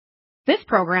This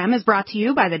program is brought to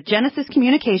you by the Genesis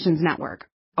Communications Network,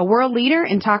 a world leader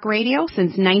in talk radio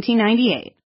since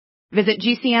 1998. Visit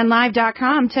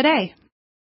GCNlive.com today.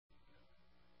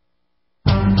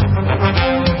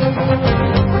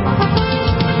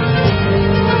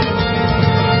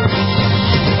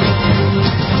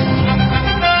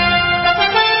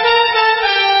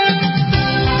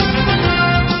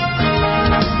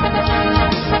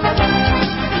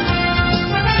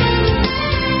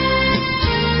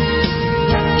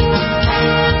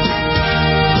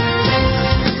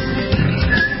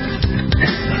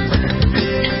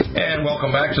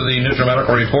 Back to the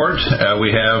NutriMedical Report.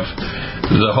 We have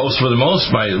the host for the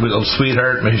most, my little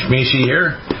sweetheart, Mishi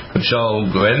here, Michelle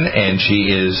Gwen, and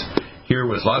she is here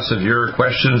with lots of your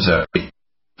questions.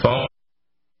 Phone,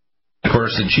 of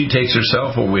course, that she takes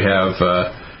herself, or we have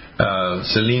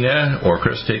Selena or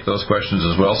Chris take those questions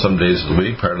as well some days of the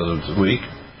week, part of the week.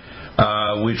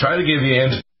 We try to give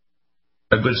you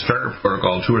a good starter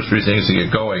protocol, 2 or 3 things to get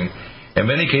going. In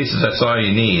many cases, that's all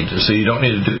you need, so you don't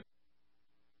need to do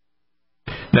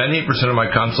 98% of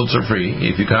my consults are free.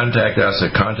 If you contact us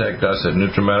at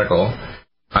NutriMedical,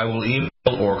 I will email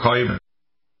or call you.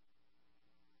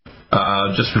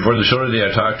 Just before the show today,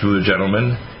 I talked to a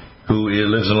gentleman who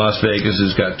lives in Las Vegas.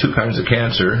 He's got 2 kinds of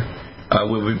cancer.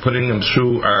 We'll be putting him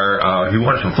through he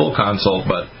wants a full consult,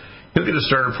 but he'll get a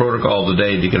starter protocol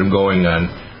today to get him going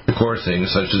on the core things,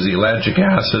 such as the ellagic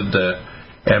acid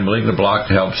and malignant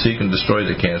block to help seek and destroy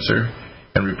the cancer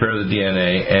and repair the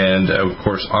DNA, and of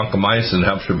course oncomycin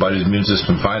helps your body's immune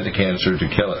system find the cancer to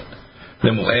kill it.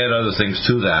 Then we'll add other things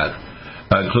to that,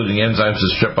 including enzymes to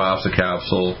strip off the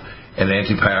capsule and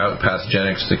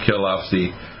antipathogenics to kill off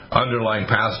the underlying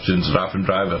pathogens that often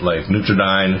drive it, like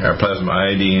Nutridyne, or plasma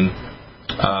iodine,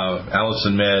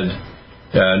 Allison Med,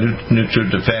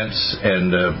 NutriDefense,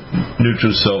 and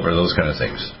NutriSilver, those kind of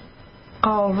things.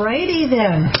 Alrighty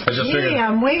then.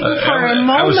 I'm waiting for a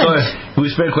moment. We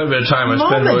spent quite a bit of time.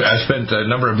 I spent a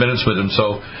number of minutes with him,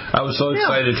 so I was so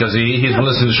excited because he's been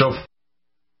listening to the show.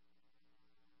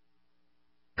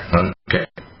 Okay.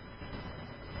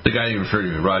 The guy you referred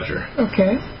to, Roger.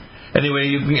 Okay.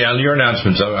 Anyway, your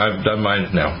announcements. I've done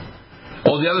mine now.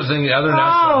 Oh, the other announcement.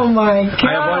 Oh my God!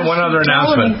 I have one other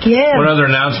announcement. One other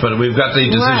announcement. We've got the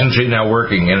decision tree now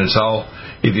working, and it's all.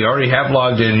 If you already have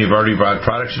logged in, you've already bought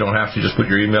products, you don't have to just put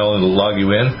your email and it'll log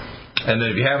you in. And then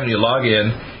if you haven't, you log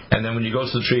in, and then when you go to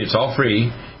the tree, it's all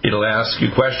free. It'll ask you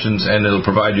questions, and it'll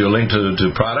provide you a link to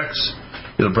products.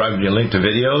 It'll provide you a link to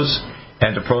videos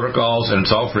and to protocols, and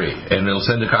it's all free. And it'll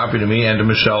send a copy to me and to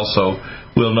Michelle, so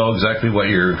we'll know exactly what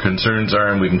your concerns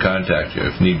are, and we can contact you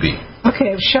if need be.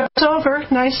 Okay, show's over.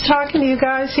 Nice talking to you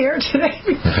guys here today.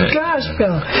 Gosh,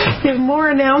 Bill, you have more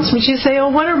announcements. You say,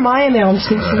 "Oh, what are my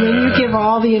announcements?" And then you give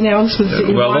all the announcements that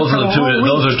you want. Well,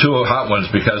 those are 2 hot ones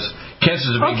because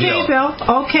cancer's a big deal. Okay, Bill.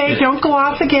 Okay, don't go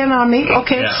off again on me.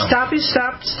 Okay, stop you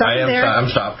there. I'm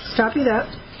stopped. Stop you that.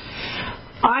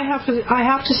 I have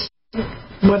to say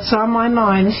what's on my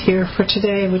mind here for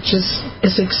today, which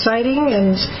is exciting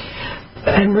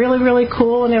and really, really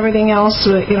cool and everything else,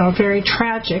 very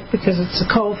tragic because it's a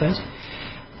COVID.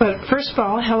 But first of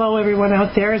all, hello everyone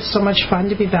out there. It's so much fun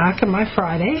to be back on my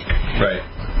Friday. Right.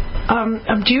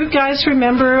 Do you guys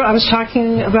remember I was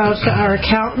talking about our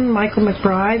accountant, Michael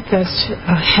McBride, that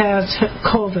has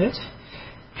COVID,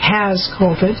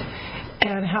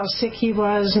 and how sick he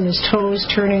was and his toes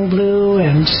turning blue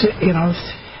and,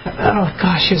 oh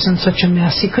gosh, he was in such a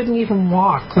mess. He couldn't even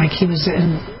walk, like he was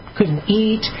couldn't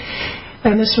eat.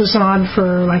 And this was on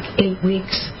for like 8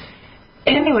 weeks.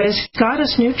 Anyways, he got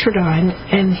his Nutridyne,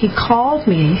 and he called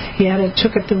me. He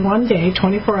took it the one day,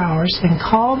 24 hours, and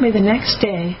called me the next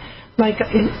day, like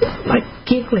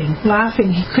giggling,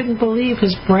 laughing. He couldn't believe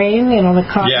his brain, the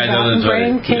cotton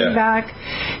brain came back.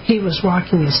 He was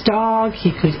walking his dog.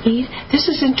 He could eat. This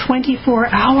is in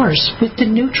 24 hours with the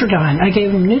Nutridyne. I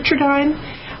gave him Nutridyne.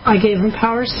 I gave him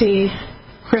Power C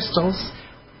crystals.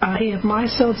 He had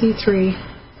MyCell D3.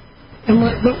 And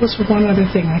what was one other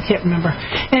thing? I can't remember.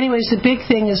 Anyways, the big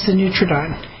thing is the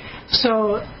Nutridyne.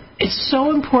 So it's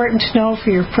so important to know for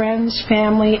your friends,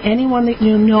 family, anyone that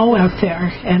you know out there.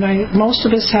 And most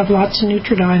of us have lots of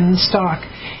Nutridyne in stock.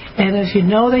 And if you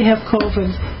know they have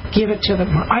COVID, give it to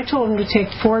them. I told them to take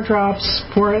 4 drops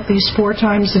at least 4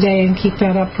 times a day and keep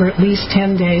that up for at least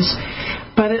 10 days.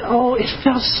 But it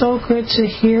felt so good to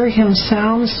hear him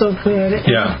sound so good.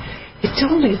 Yeah.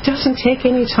 It doesn't take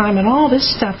any time at all. This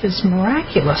stuff is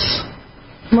miraculous.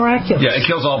 Yeah, it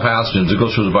kills all pathogens. It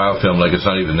goes through the biofilm like it's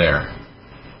not even there.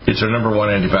 It's our number 1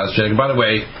 antipathogenic. By the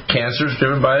way, cancer is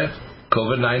driven by it.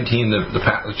 COVID-19, the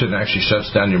pathogen actually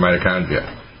shuts down your mitochondria.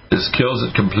 This kills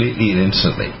it completely and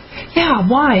instantly. Yeah,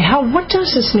 why? What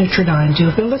does this Nutridyne do?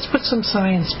 But let's put some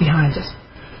science behind it.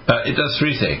 It does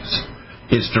three things.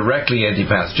 It's directly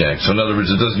antipathogenic. So in other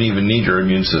words, it doesn't even need your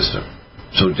immune system.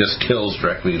 So it just kills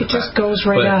directly the It just goes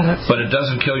right at it. But it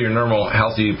doesn't kill your normal,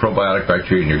 healthy probiotic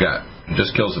bacteria in your gut. It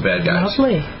just kills the bad guys.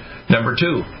 Lovely. Number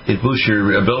two, it boosts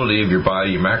your ability of your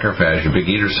body, your macrophage, your big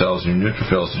eater cells, and your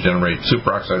neutrophils to generate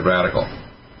superoxide radical.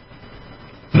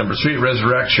 Number three, it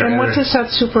resurrects your... And what does that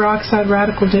superoxide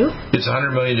radical do? It's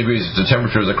 100 million degrees. It's the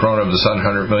temperature of the corona of the sun,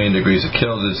 100 million degrees. It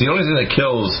kills. It's the only thing that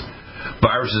kills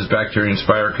viruses, bacteria,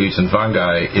 spirochetes, and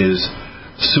fungi is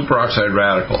superoxide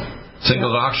radical.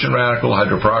 Single oxygen radical,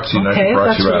 hydroperoxy,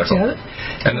 nitroperoxy radical.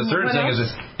 And the third thing is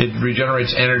it regenerates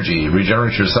energy. It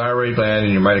regenerates your thyroid gland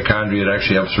and your mitochondria. It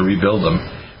actually helps to rebuild them.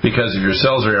 Because if your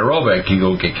cells are aerobic, you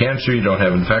don't get cancer, you don't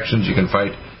have infections, you can fight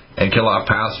and kill off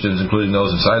pathogens, including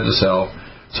those inside the cell.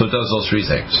 So it does those three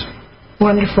things.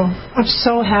 Wonderful. I'm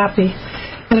so happy.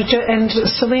 And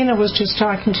Selena was just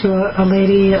talking to a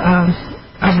lady,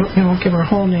 I won't give her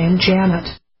whole name, Janet.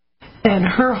 And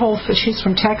she's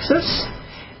from Texas.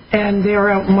 And they were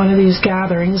out in one of these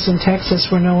gatherings in Texas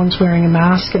where no one's wearing a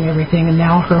mask and everything, and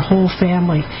now her whole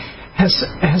family has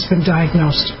been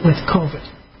diagnosed with COVID.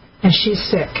 And she's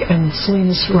sick, and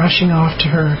Selena's rushing off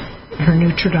to her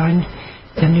Nutridyne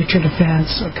and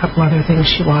NutriDefense, a couple other things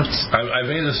she wants. I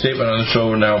made a statement on the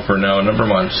show now for a number of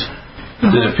months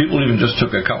that if people even just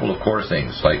took a couple of core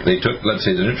things, like they took, let's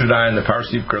say, the Nutridyne, the Power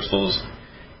Sleep crystals,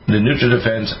 the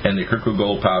NutriDefense, and the Kirkwood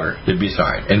Gold powder, they'd be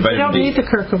fine. And you don't need the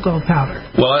Kirkwood Gold powder.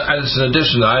 Well, it's an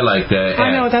addition that I like that.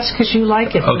 I know, that's because you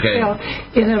like it. Okay.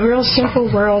 In a real simple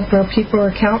world where people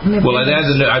are counting their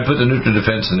I put the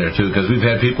NutriDefense in there, too, because we've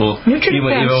had people,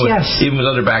 even with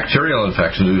other bacterial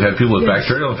infections, we've had people with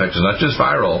bacterial infections, not just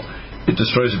viral. It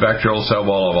destroys the bacterial cell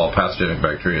wall of all pathogenic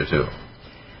bacteria, too.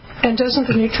 And doesn't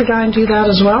the Nutridyne do that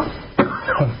as well?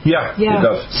 Yeah, it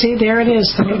does. See, there it is,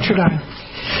 the Nutridyne.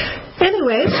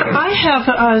 Anyways, I have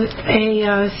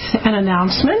an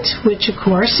announcement, which, of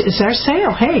course, is our sale.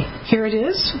 Hey, here it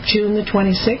is, June the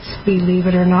 26th. Believe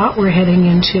it or not, we're heading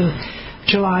into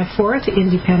July 4th,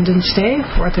 Independence Day,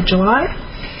 4th of July.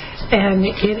 And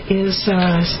it is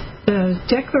the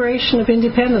Declaration of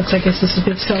Independence. I guess it's a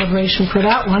big celebration for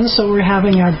that one. So we're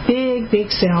having our big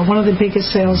sale, one of the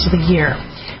biggest sales of the year,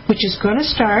 which is going to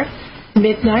start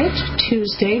midnight,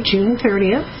 Tuesday, June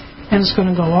 30th. And it's going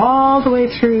to go all the way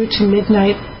through to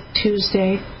midnight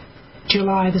Tuesday,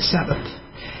 July the 7th.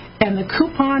 And the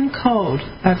coupon code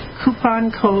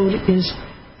is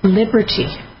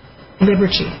LIBERTY.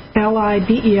 Liberty.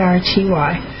 LIBERTY.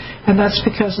 And that's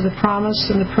because of the promise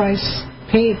and the price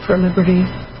paid for liberty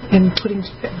in putting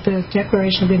the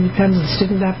Declaration of Independence.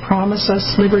 Didn't that promise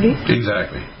us liberty?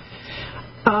 Exactly.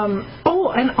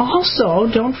 And also,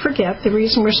 don't forget, the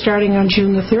reason we're starting on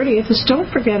June the 30th is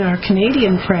don't forget our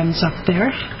Canadian friends up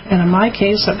there. And in my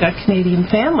case, I've got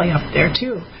Canadian family up there,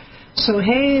 too. So,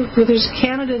 hey, there's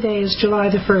Canada Day is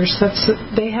July the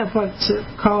 1st. They have what's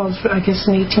called, I guess,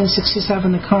 in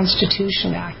 1867, the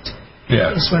Constitution Act.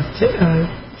 Yeah. Is what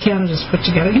Canada's put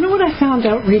together. You know what I found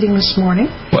out reading this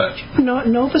morning? What?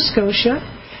 Nova Scotia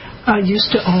used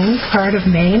to own part of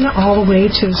Maine all the way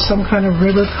to some kind of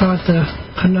river called the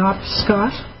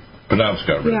Penobscot.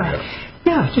 Penobscot River,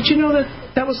 yeah. Did you know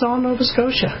that was all Nova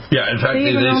Scotia? Yeah, in fact,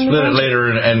 they split it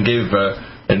later and gave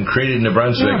and created New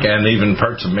Brunswick, and even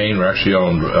parts of Maine were actually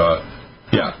owned.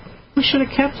 We should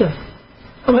have kept it.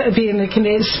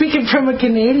 Speaking from a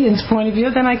Canadian's point of view,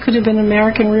 then I could have been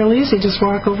American real easy. Just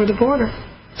walk over the border.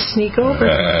 Sneak over.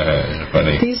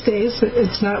 Funny. These days,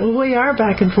 it's not. Well, we are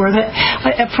back and forth.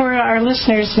 For our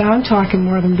listeners, now I'm talking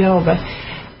more than Bill, but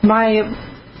my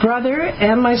brother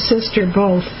and my sister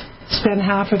both spend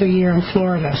half of the year in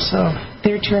Florida, so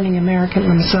they're turning American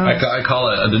themselves. I call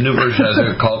it, the new version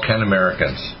is called Ken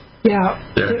Americans. Yeah.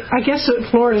 I guess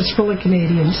Florida's full of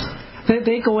Canadians.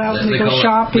 They go out and they go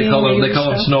shopping. They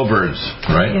call them snowbirds,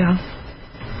 right? Yeah.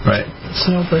 Right.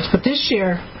 Snowbirds. But this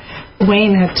year,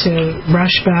 Wayne had to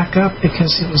rush back up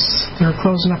because they were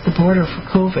closing up the border for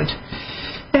COVID.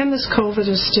 And this COVID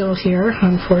is still here,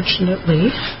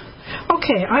 unfortunately.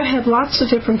 Okay, I had lots of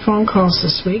different phone calls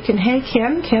this week. And hey,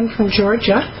 Ken from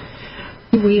Georgia.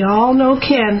 We all know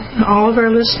Ken. All of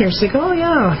our listeners, they go, oh,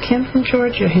 yeah, Ken from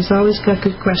Georgia. He's always got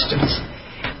good questions.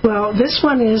 Well, this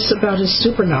one is about his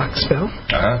Supernox, Bill.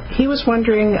 He was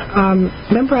wondering, do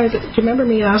you remember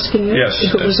me asking you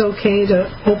if it was okay to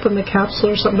open the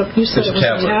capsule or something? But you said it was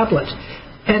a tablet.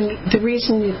 And the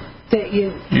reason that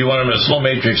you want them in a slow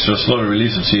matrix to slowly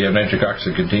release it so you have nitric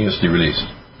oxide continuously released.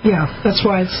 Yeah, that's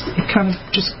why it kind of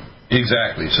just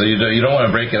Exactly. So you don't want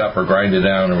to break it up or grind it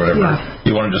down or whatever. Yeah.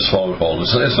 You want to just swallow it whole.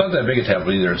 It's not that big a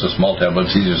tablet either. It's a small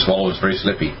tablet. It's easy to swallow. It's very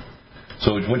slippy.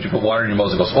 So once you put water in your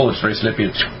mouth, it goes, it's very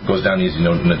slippy. It goes down easy,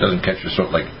 and it doesn't catch your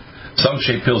throat. Like some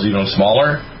shape pills, even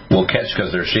smaller, will catch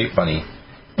because they're shaped funny.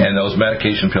 And those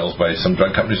medication pills by some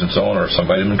drug companies and so on, or some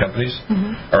vitamin companies,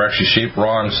 are actually shaped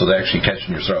wrong, so they actually catch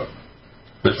in your throat.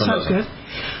 This one doesn't. Good.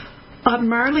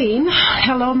 Marlene.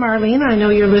 Hello, Marlene. I know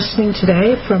you're listening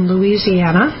today from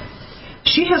Louisiana.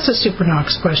 She has a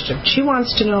Supernox question. She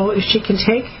wants to know if she can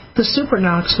take the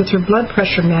Supernox with her blood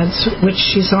pressure meds, which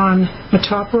she's on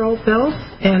metoprolol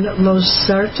and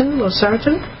losartan.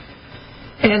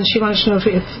 And she wants to know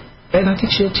if and I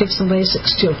think she takes some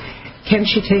Lasix too. Can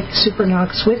she take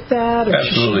Supernox with that? Or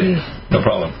absolutely. No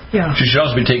problem. Yeah. She should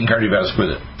also be taking Cardiovasc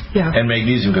with it. Yeah. And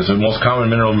magnesium, because the most common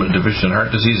mineral deficient in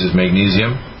heart disease is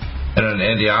magnesium. And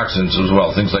antioxidants as well.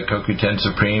 Things like CoQ10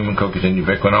 Supreme and CoQ10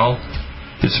 ubiquinol.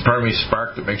 It's the primary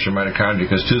spark that makes your mitochondria,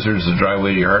 because 2/3 of the dry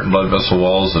weight of your heart and blood vessel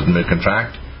walls that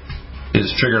contract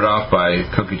is triggered off by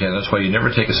CoQ10. That's why you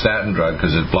never take a statin drug,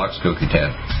 because it blocks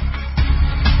CoQ10.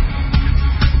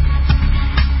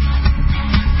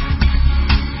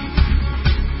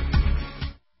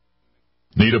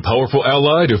 Need a powerful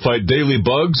ally to fight daily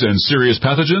bugs and serious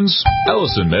pathogens?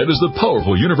 Allicin Med is the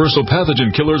powerful universal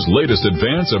pathogen killer's latest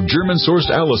advance of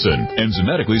German-sourced allicin,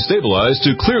 enzymatically stabilized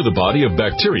to clear the body of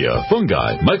bacteria,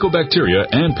 fungi, mycobacteria,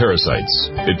 and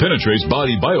parasites. It penetrates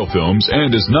body biofilms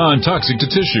and is non-toxic to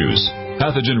tissues.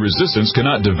 Pathogen resistance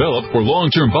cannot develop for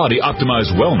long-term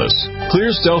body-optimized wellness. Clear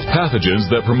stealth pathogens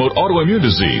that promote autoimmune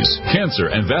disease,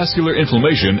 cancer, and vascular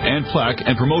inflammation and plaque,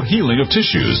 and promote healing of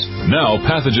tissues. Now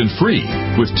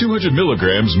pathogen-free. With 200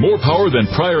 milligrams more power than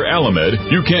prior Alamed,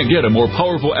 you can't get a more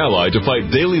powerful ally to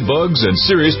fight daily bugs and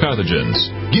serious pathogens.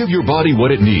 Give your body what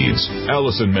it needs.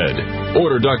 Allicin Med.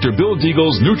 Order Dr. Bill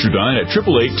Deagle's Nutridyne at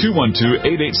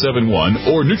 888-212-8871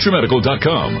 or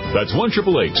NutriMedical.com. That's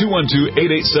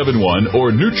 1-888-212-8871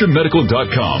 or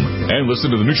NutriMedical.com. And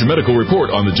listen to the NutriMedical Report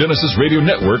on the Genesis Radio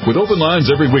Network with open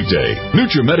lines every weekday.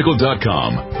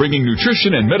 NutriMedical.com, bringing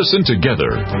nutrition and medicine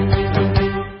together.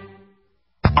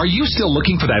 Are you still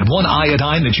looking for that one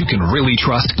iodine that you can really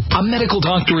trust? A medical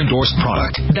doctor-endorsed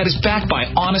product that is backed by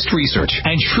honest research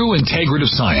and true integrative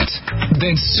science?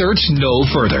 Then search no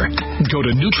further. Go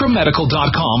to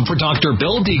NutriMedical.com for Dr.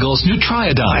 Bill Deagle's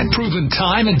Nutriodine, proven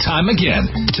time and time again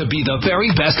to be the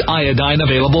very best iodine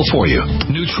available for you.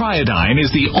 Nutriodine is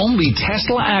the only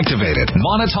Tesla-activated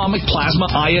monatomic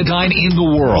plasma iodine in the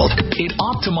world. It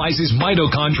optimizes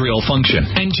mitochondrial function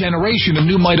and generation of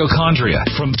new mitochondria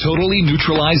from totally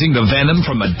neutralizing the venom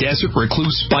from a desert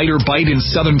recluse spider bite in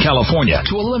Southern California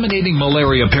to eliminating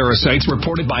malaria parasites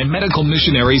reported by medical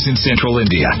missionaries in central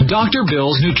India. Dr.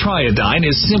 Bill's Nutriodine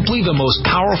is simply the most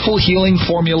powerful healing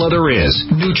formula there is.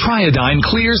 Nutriodine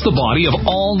clears the body of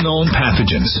all known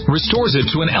pathogens, restores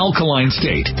it to an alkaline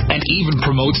state, and even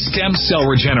promotes stem cell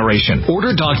regeneration.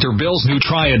 Order Dr. Bill's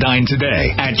Nutriodine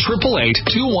today at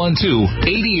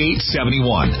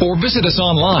 888-212-8871 or visit us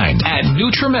online at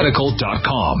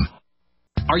NutriMedical.com.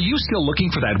 Are you still looking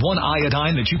for that one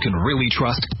iodine that you can really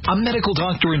trust? A medical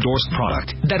doctor-endorsed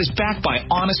product that is backed by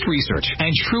honest research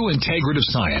and true integrative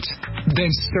science?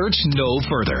 Then search no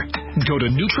further. Go to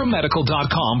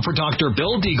NutriMedical.com for Dr.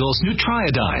 Bill Deagle's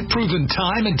Nutriodine, proven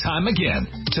time and time again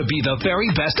to be the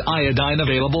very best iodine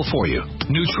available for you.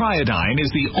 Nutriodine is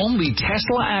the only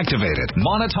Tesla-activated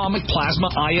monatomic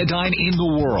plasma iodine in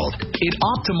the world. It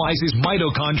optimizes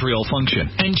mitochondrial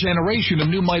function and generation of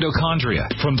new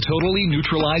mitochondria from totally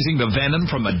neutralizing the venom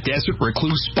from a desert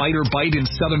recluse spider bite in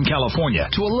Southern California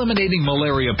to eliminating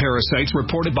malaria parasites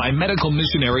reported by medical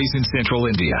missionaries in central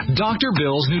India. Dr.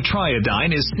 Bill's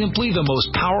Nutriodine is simply the most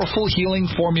powerful healing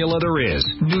formula there is.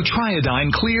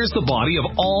 Nutriodine clears the body of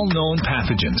all known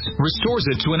pathogens, restores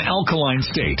it to an alkaline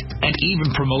state, and even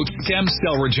promotes stem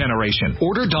cell regeneration.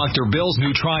 Order Dr. Bill's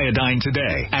Nutriodine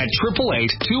today at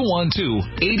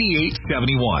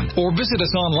 888-212-8871 or visit us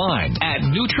online at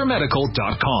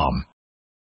NutriMedical.com.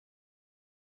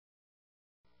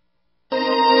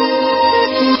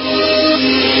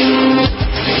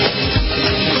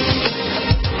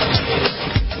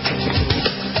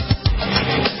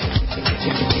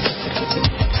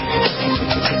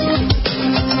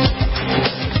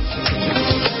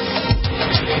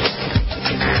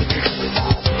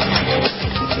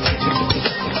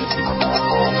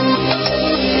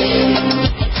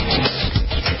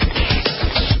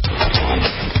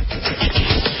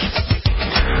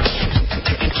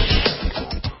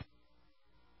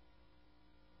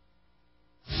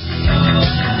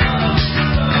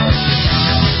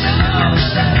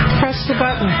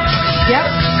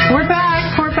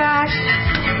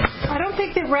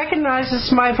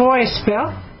 recognizes my voice,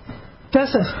 Bill.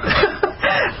 Does it?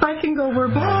 I can go, we're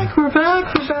back,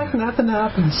 nothing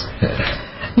happens.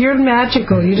 You're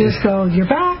magical. You just go, you're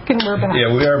back, and we're back.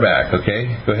 Yeah, we are back,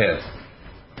 okay? Go ahead.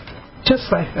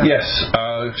 Just like that. Yes.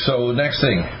 So next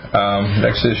thing,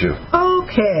 next issue.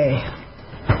 Okay.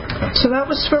 So that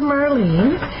was for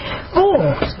Marlene.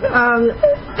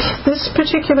 This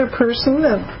particular person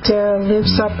that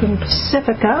lives up in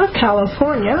Pacifica,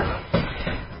 California,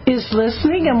 is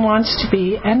listening and wants to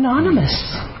be anonymous.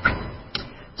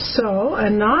 So,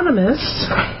 anonymous,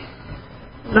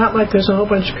 not like there's a whole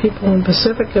bunch of people in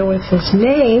Pacifica with his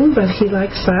name, but he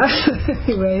likes that.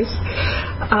 Anyways,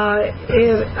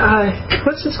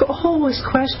 what's his goal? Oh, his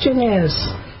question is,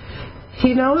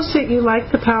 he knows that you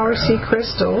like the Power C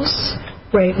crystals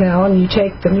right now, and you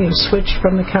take them, you switch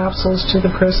from the capsules to the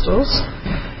crystals,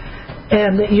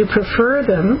 and that you prefer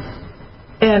them,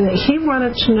 and he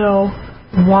wanted to know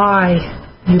why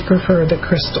you prefer the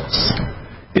crystals.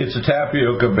 It's a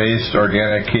tapioca-based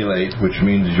organic chelate, which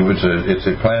means it's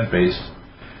a plant-based.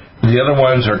 The other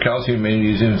ones are calcium,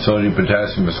 magnesium, sodium,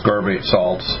 potassium, ascorbate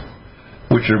salts,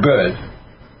 which are good.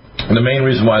 And the main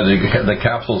reason why the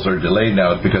capsules are delayed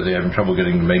now is because they're having trouble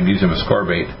getting the magnesium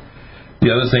ascorbate.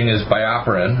 The other thing is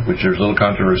bioperin, which there's a little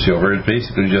controversy over. It's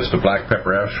basically just a black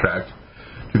pepper extract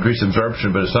to increase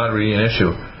absorption, but it's not really an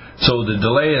issue. So the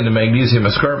delay in the magnesium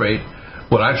ascorbate,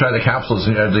 when I try the capsules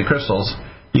and the crystals,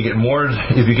 you get more,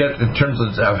 if you get, in terms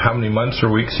of how many months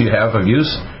or weeks you have of use,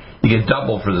 you get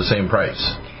double for the same price.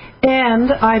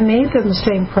 And I made them the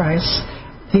same price,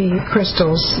 the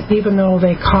crystals, even though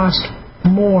they cost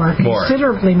more,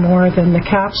 considerably more than the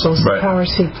capsules, the Power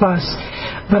C Plus.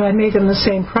 But I made them the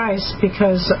same price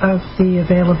because of the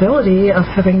availability of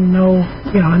having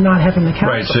not having the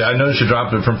capsules. Right, so I noticed you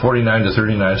dropped it from 49 to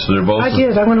 39, so they're both... I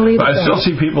did, I'm going to leave it I still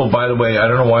see people, by the way,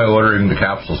 I don't know why ordering the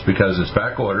capsules, because it's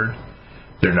back ordered.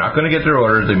 They're not going to get their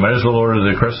order. They might as well order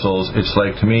the crystals. It's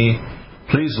like, to me,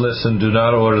 please listen, do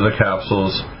not order the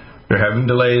capsules. They're having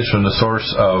delays from the source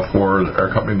for our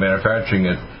company manufacturing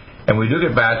it. And we do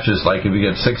get batches, like if you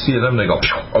get 60 of them, they go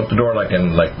out the door like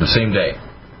the same day.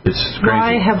 It's crazy. Well,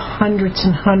 I have hundreds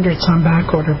and hundreds on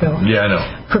back order, Bill. Yeah, I know.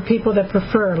 For people that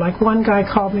prefer. Like one guy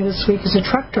called me this week as a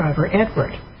truck driver,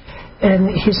 Edward.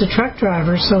 And he's a truck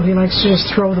driver, so he likes to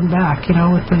just throw them back,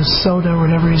 with the soda or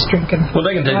whatever he's drinking. Well,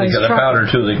 they can take the powder,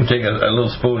 too. They can take a little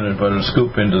spoon and put a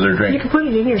scoop into their drink. You can put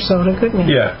it in your soda, couldn't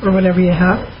you? Yeah. Or whatever you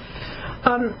have.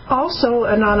 Also,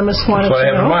 Anonymous wanted to know... That's what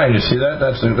I have in mind. You see that?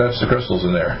 That's the crystals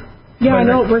in there. Yeah, I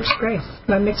know. It works great.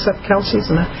 I mix up calcium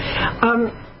and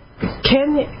that.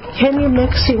 Can you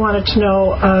mix, he wanted to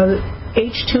know,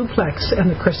 H2-plex and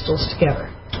the crystals together?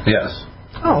 Yes.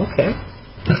 Oh, okay.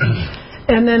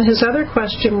 And then his other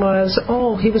question was,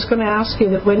 he was going to ask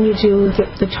you that when you do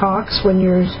the talks, when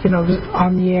you're,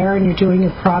 on the air and you're doing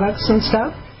your products and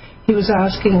stuff, he was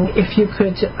asking if you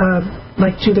could,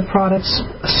 do the products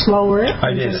slower.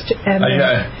 I did.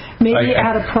 Maybe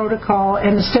add a protocol,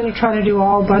 and instead of trying to do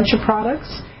a bunch of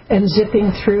products and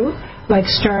zipping through,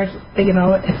 start, at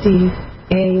the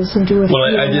A's and do it. Well,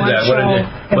 I did that.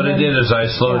 What I did is I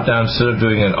slowed it down. Instead of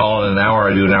doing it all in an hour,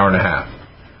 I do an hour and a half.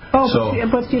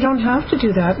 But you don't have to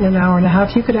do that in an hour and a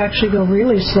half. You could actually go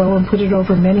really slow and put it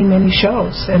over many, many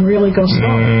shows and really go slow.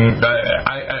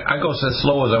 I go as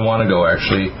slow as I want to go,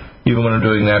 actually, even when I'm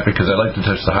doing that, because I like to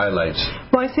touch the highlights.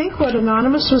 Well, I think what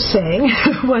Anonymous was saying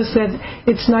was that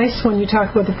it's nice when you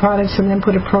talk about the products and then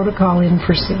put a protocol in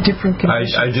for different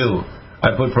conditions. I do.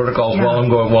 I put protocols while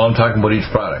I'm talking about each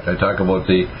product. I talk about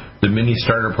the mini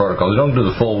starter protocol. I don't do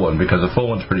the full one because the full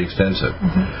one's pretty extensive.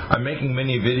 Mm-hmm. I'm making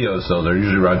mini videos, though. They're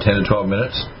usually around 10 to 12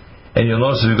 minutes. And you'll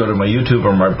notice if you go to my YouTube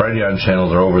or my Brighteon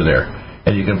channel, they're over there.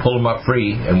 And you can pull them up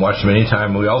free and watch them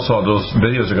anytime. We also, those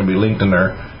videos are going to be linked in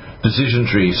our decision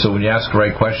tree. So when you ask the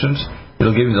right questions,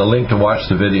 it'll give you the link to watch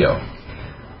the video.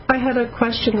 I had a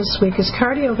question this week. Is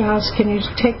cardiovascular, can you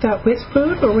take that with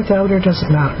food or without, or does it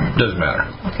matter? Doesn't matter.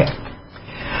 Okay.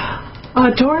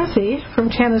 Dorothy from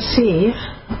Tennessee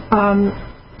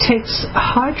takes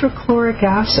hydrochloric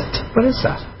acid. What is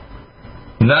that?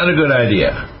 Not a good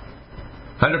idea.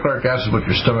 Hydrochloric acid is what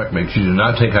your stomach makes. You do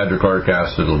not take hydrochloric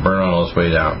acid. It'll burn on its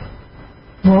way down.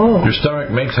 Whoa. Your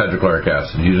stomach makes hydrochloric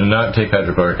acid. You do not take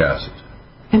hydrochloric acid.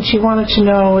 And she wanted to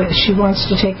know if she wants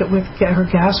to take it with her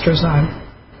Gastrozyme.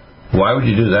 Why would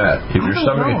you do that? If your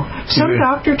stomach, some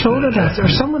doctor told her that, or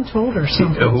someone told her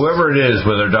something. Whoever it is,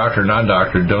 whether doctor or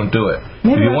non-doctor, don't do it.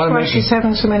 Maybe that's why she's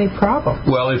having so many problems.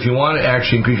 Well, if you want to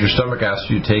actually increase your stomach acid,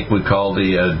 you take what we call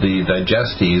the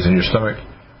digestes, and your stomach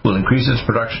will increase its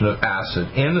production of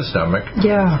acid in the stomach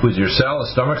with your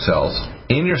stomach cells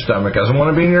in your stomach. Doesn't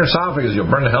want to be in your esophagus. You'll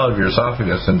burn the hell out of your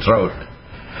esophagus and throat.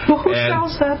 Well, who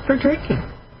sells that for drinking?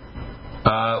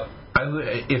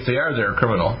 If they are, they're a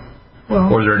criminal.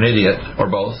 Well, or they're an idiot, or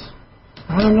both.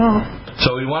 I don't know.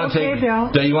 So you want to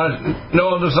Bill. You want to?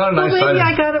 No, there's not a nice side. Maybe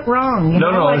I got it wrong.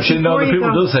 No, the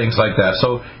people do things like that.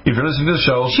 So if you're listening to the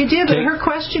show, she did. But her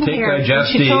question here,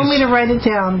 she told me to write it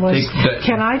down, was,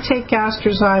 can I take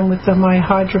Gastrozyme with my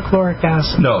hydrochloric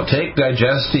acid? No, take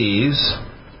Digestes,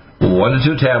 1 to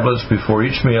 2 tablets before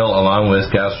each meal, along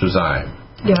with Gastrozyme.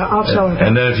 Yeah, I'll tell her that.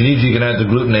 And then if you need, you can add the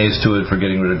glutenase to it for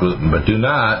getting rid of gluten. But do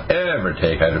not ever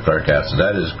take hydrochloric acid.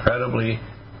 That is incredibly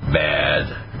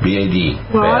bad. B-A-D.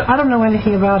 Well, bad. I don't know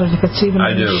anything about it, if it's even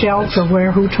on the shelf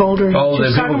or who told her. Oh,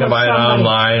 then people can buy it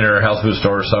online or a health food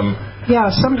store or some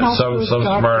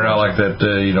smart aleck that,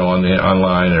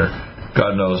 online, or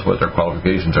God knows what their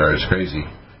qualifications are. It's crazy.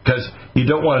 Because you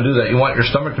don't want to do that. You want your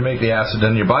stomach to make the acid,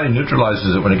 and your body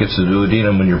neutralizes it when it gets to the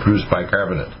duodenum when you're produced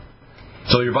bicarbonate.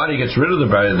 So your body gets rid of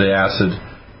the acid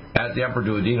at the upper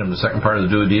duodenum, the second part of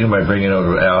the duodenum, by bringing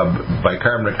out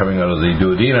bicarbonate coming out of the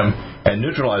duodenum, and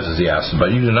neutralizes the acid. But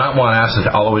you do not want acid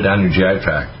all the way down your GI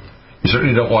tract. You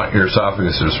certainly don't want your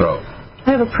esophagus or throat.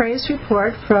 I have a praise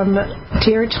report from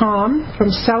dear Tom from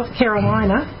South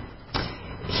Carolina.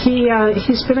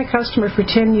 He's been a customer for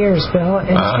 10 years, Bill,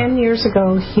 and 10 years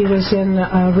ago he was in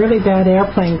a really bad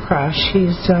airplane crash. He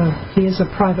is a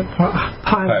private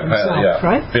pilot himself,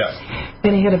 right? Yeah.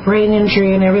 And he had a brain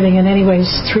injury and everything, and anyways,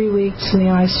 3 weeks in the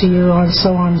ICU, and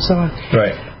so on and so on.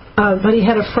 Right. But he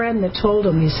had a friend that told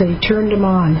him, he said he turned him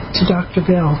on to Dr.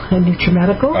 Bill at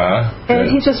NutriMedical.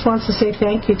 And he just wants to say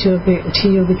thank you to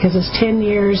you because it's 10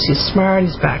 years, he's smart,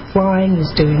 he's back flying, he's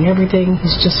doing everything,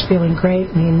 he's just feeling great,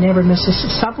 and he never misses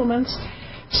his supplements.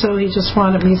 So he just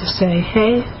wanted me to say,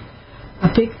 hey,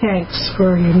 a big thanks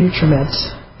for your NutriMeds.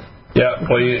 Yeah,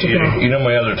 well, you know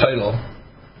my other title.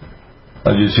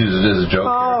 I'll just use it as a joke.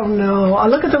 Oh, no.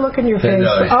 Look at the look in your face.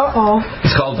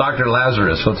 It's called Dr.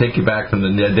 Lazarus. We'll take you back from the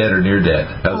dead or near dead.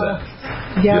 How's that?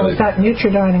 Yeah, with that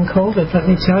Nutridyne and COVID, let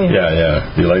me tell you. Yeah.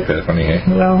 You like that? Funny, eh?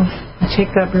 Well, I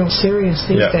take that real serious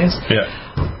these days. Yeah.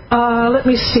 Let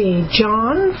me see.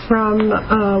 John from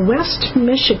West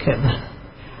Michigan.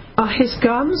 His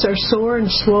gums are sore and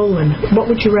swollen. What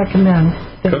would you recommend?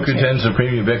 CoQ10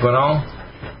 Supreme Ubiquinol,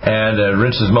 and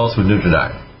rinse his mouth with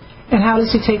Nutridyne. And how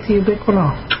does he take the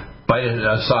ubiquinol? Bite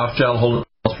a soft gel, hold it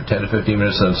for 10 to 15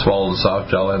 minutes, and then swallow the soft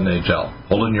gel and the gel.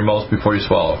 Hold it in your mouth before you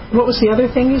swallow. What was the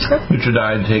other thing you said?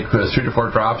 Nutridyne, take 3 to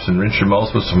 4 drops and rinse your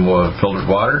mouth with some filtered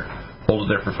water. Hold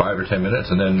it there for 5 or 10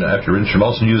 minutes, and then after you rinse your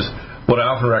mouth, and use what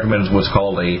I often recommend is what's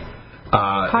called a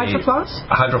Hydrofloss?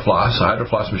 A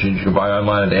hydrofloss machine you can buy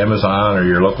online at Amazon or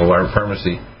your local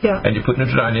pharmacy. Yeah. And you put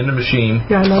Nutridyne in the machine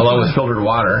along with filtered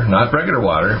water, not regular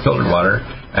water, filtered water,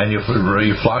 and you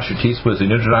floss your teeth with the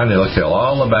Nutridyne. It'll kill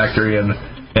all the bacteria and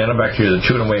antibacteria that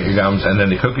chewing away at your gums. And then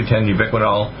the CoQ10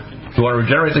 Ubiquinol. If you want to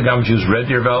regenerate the gums, use Red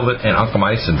Deer Velvet and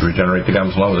Oncomycin to regenerate the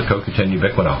gums along with the CoQ10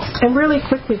 Ubiquinol. And really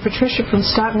quickly, Patricia from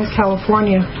Staten,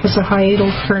 California has a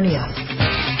hiatal hernia.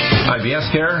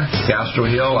 IBS care,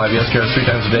 GastroHeal. IBS care 3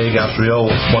 times a day. GastroHeal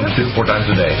 1 to 4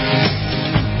 times a day.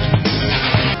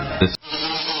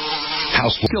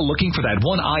 Still looking for that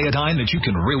one iodine that you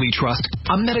can really trust?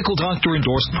 A medical doctor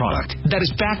endorsed product that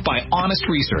is backed by honest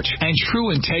research and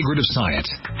true integrative science?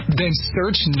 Then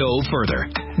search no further.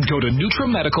 Go to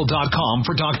NutriMedical.com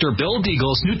for Dr. Bill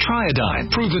Deagle's Nutriodine,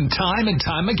 proven time and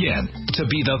time again to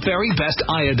be the very best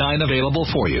iodine available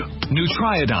for you.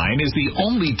 Nutriodine is the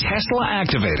only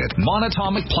Tesla-activated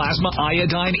monatomic plasma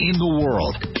iodine in the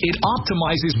world. It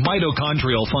optimizes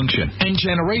mitochondrial function and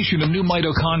generation of new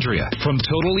mitochondria, from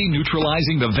totally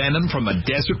neutralizing the venom from a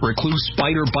desert recluse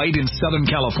spider bite in Southern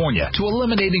California to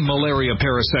eliminating malaria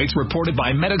parasites reported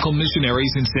by medical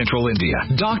missionaries in Central India.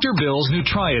 Dr. Bill's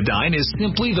Nutriodine is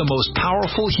simply the most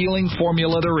powerful healing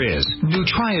formula there is.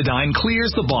 Nutriodine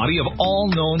clears the body of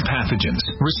all known pathogens,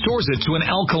 restores it to an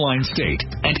alkaline state,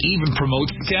 and even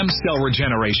promotes stem cell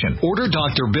regeneration. Order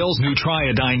Dr. Bill's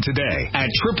Nutriodine today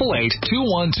at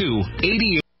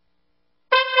 888-212-88.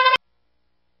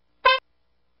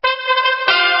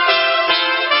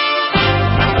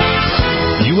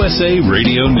 USA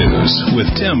Radio News with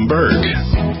Tim Berg.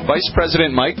 Vice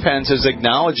President Mike Pence is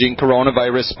acknowledging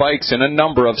coronavirus spikes in a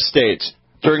number of states.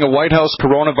 During a White House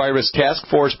coronavirus task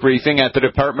force briefing at the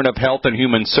Department of Health and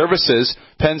Human Services,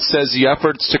 Pence says the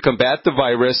efforts to combat the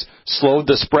virus slowed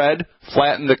the spread,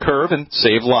 flattened the curve, and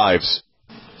saved lives.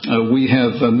 We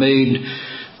have made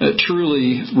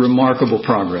truly remarkable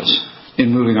progress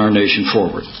in moving our nation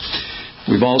forward.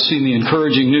 We've all seen the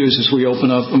encouraging news as we open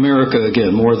up America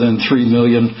again. More than 3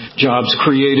 million jobs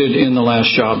created in the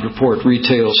last job report.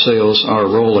 Retail sales are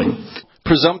rolling.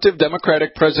 presumptive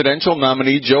Democratic presidential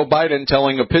nominee Joe Biden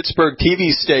telling a Pittsburgh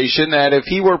TV station that if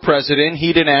he were president,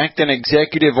 he'd enact an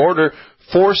executive order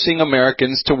forcing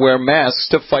Americans to wear masks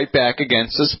to fight back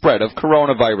against the spread of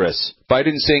coronavirus.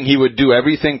 Biden saying he would do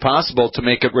everything possible to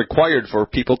make it required for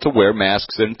people to wear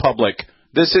masks in public.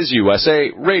 This is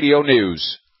USA Radio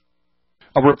News.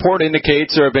 A report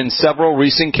indicates there have been several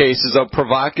recent cases of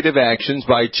provocative actions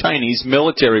by Chinese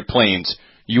military planes.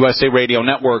 USA Radio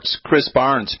Network's Chris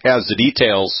Barnes has the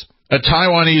details. A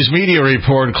Taiwanese media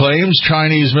report claims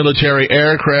Chinese military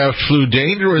aircraft flew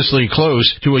dangerously close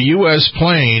to a U.S.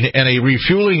 plane and a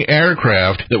refueling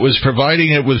aircraft that was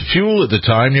providing it with fuel at the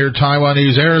time near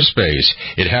Taiwanese airspace.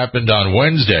 It happened on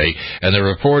Wednesday, and the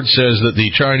report says that the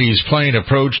Chinese plane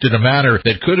approached in a manner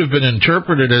that could have been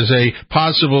interpreted as a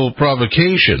possible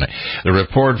provocation. The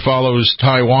report follows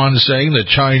Taiwan saying that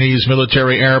Chinese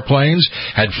military airplanes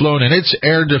had flown in its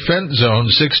air defense zone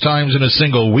 6 times in a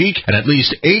single week and at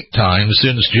least 8 times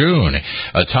since June.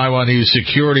 A Taiwanese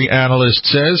security analyst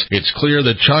says it's clear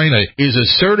that China is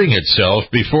asserting itself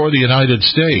before the United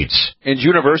States. And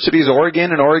universities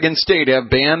Oregon and Oregon State have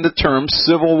banned the term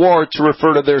Civil War to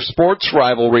refer to their sports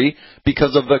rivalry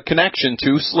because of the connection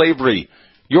to slavery.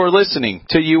 You're listening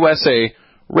to USA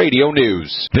Radio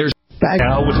News. There's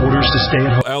now with orders to stay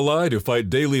at home. Ally to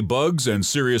fight daily bugs and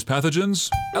serious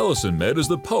pathogens? Allison Med is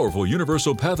the powerful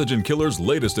universal pathogen killer's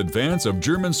latest advance of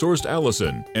German-sourced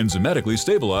allicin, enzymatically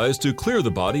stabilized to clear the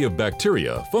body of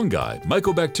bacteria, fungi,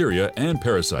 mycobacteria, and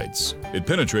parasites. It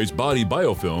penetrates body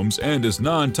biofilms and is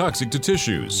non-toxic to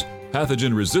tissues.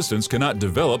 Pathogen resistance cannot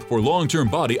develop for long-term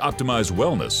body-optimized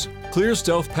wellness. Clear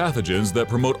stealth pathogens that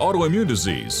promote autoimmune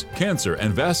disease, cancer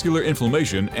and vascular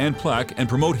inflammation and plaque and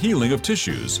promote healing of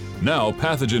tissues. Now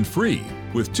pathogen-free.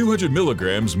 With 200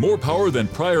 milligrams more power than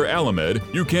prior Alamed,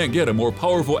 you can't get a more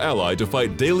powerful ally to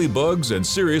fight daily bugs and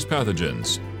serious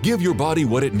pathogens. Give your body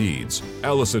what it needs.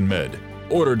 Allison Med.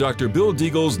 Order Dr. Bill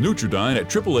Deagle's Nutridyne at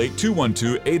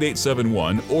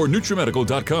 888-212-8871 or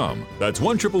NutriMedical.com. That's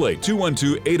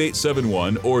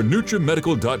 1-888-212-8871 or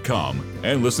NutriMedical.com.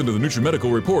 And listen to the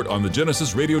NutriMedical Report on the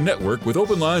Genesis Radio Network with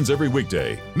open lines every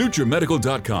weekday.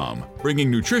 NutriMedical.com,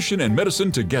 bringing nutrition and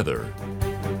medicine together.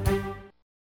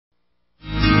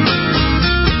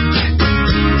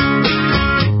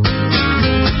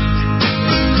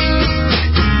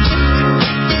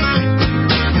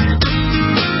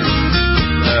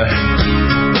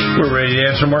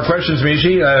 Answer more questions,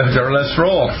 Michi. Let's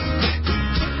roll.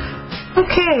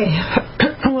 Okay.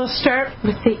 We'll start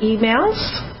with the emails.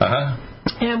 Uh-huh.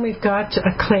 And we've got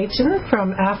Clayton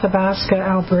from Athabasca,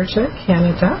 Alberta,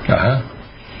 Canada. Uh-huh.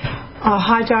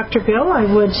 Hi, Dr. Bill. I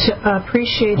would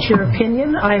appreciate your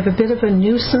opinion. I have a bit of a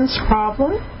nuisance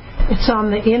problem. It's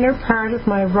on the inner part of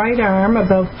my right arm,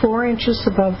 about 4 inches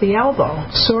above the elbow,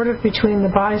 sort of between the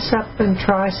bicep and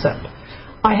tricep.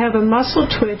 I have a muscle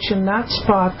twitch in that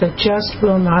spot that just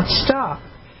will not stop.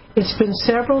 It's been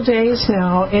several days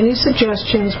now. Any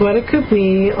suggestions what it could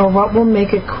be or what will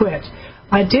make it quit?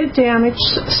 I did damage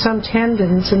some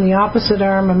tendons in the opposite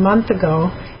arm a month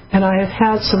ago, and I have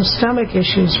had some stomach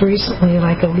issues recently,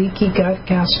 like a leaky gut,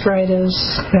 gastritis,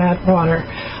 bad water.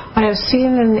 I have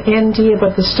seen an ND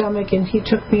about the stomach, and he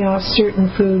took me off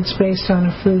certain foods based on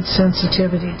a food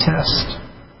sensitivity test.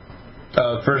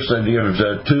 First, I give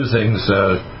 2 things.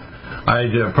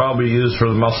 I'd probably use for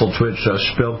the muscle twitch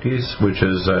Spilkes, which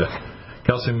is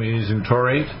calcium magnesium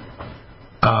taurate,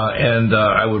 and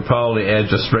I would probably add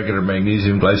just regular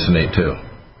magnesium glycinate too.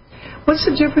 What's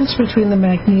the difference between the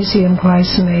magnesium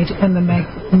glycinate and the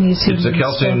magnesium? It's the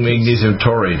calcium magnesium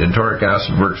taurate, and tauric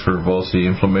acid works for both the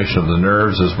inflammation of the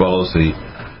nerves as well as the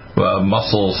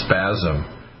muscle spasm.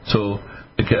 So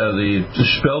the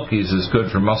Spilkes is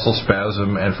good for muscle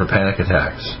spasm and for panic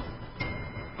attacks.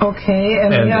 Okay,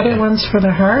 and the other one's for the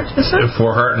heart, is it?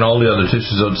 For heart and all the other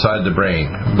tissues outside the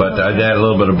brain. But okay. I'd add a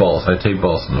little bit of both. I'd take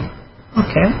both of them.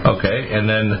 Okay. Okay, and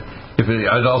then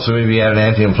I'd also maybe add an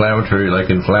anti-inflammatory like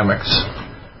Inflamex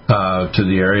to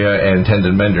the area and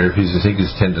tendon mender if I think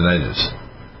it's tendinitis.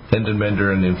 Tendon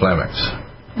mender and Inflamex.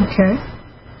 Okay.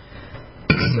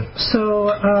 So,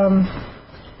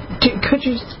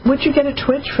 would you get a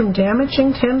twitch from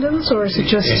damaging tendons, or is it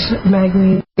just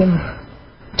magnesium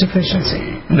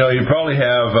deficiency? No, you probably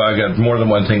have got more than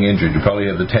one thing injured. You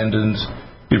probably have the tendons.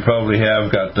 You probably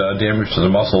have got damage to the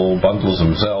muscle bundles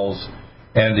themselves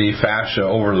and the fascia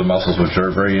over the muscles, which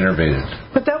are very innervated.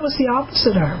 But that was the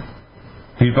opposite arm.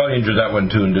 You probably injured that one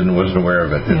too and wasn't aware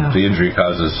of it. Yeah. The injury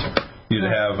causes you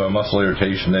to have muscle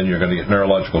irritation, then you're going to get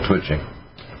neurological twitching.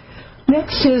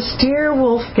 Next is Dear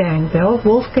Wolfgang, Bill.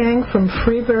 Wolfgang from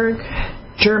Freiburg,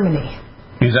 Germany.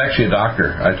 He's actually a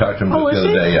doctor. I talked to him the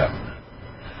other day, yeah.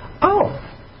 Oh,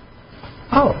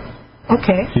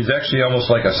 okay. He's actually almost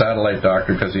like a satellite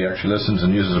doctor because he actually listens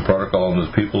and uses a protocol, and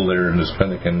there's people there in his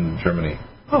clinic in Germany.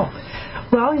 Oh,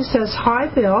 well, he says, "Hi,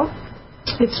 Bill.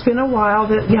 It's been a while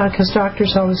that, because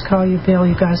doctors always call you Bill.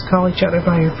 You guys call each other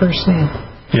by your first name.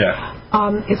 Yeah.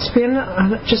 It's been,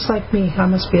 just like me, I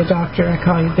must be a doctor, I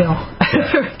call you Bill.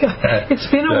 It's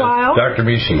been a while. Dr.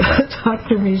 Mishi.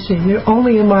 Dr. Mishi. You're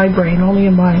only in my brain, only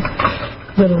in my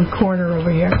little corner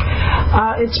over here.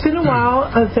 It's been a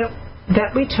while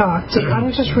that we talked.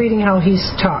 I'm just reading how he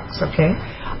talks, okay?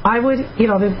 I would, you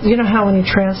know how when you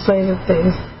translate it,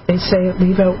 they say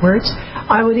leave out words.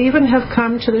 I would even have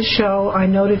come to the show. I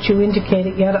know that you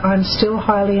indicated, yet I'm still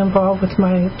highly involved with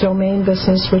my domain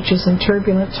business, which is in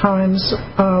turbulent times.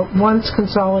 Once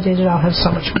consolidated, I'll have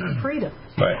so much more freedom.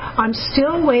 Right. I'm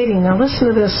still waiting. Now listen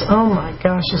to this. Oh my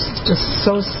gosh, it's just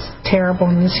so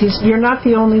terrible. And you're not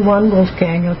the only one,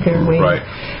 Wolfgang, out there waiting. Right.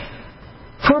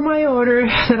 For my order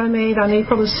that I made on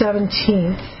April the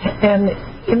 17th, and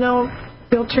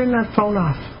Bill, turn that phone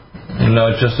off. No,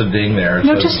 it's just a ding there.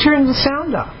 No, just turn the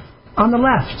sound off. On the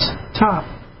left, top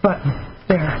button.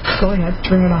 There. Go ahead,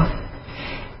 turn it off.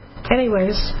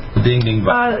 Anyways, ding, ding,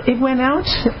 button. It went out.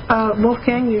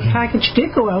 Wolfgang, your package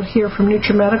did go out here from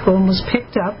NutriMedical and was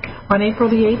picked up on April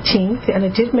the 18th, and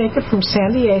it did make it from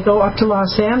San Diego up to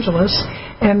Los Angeles,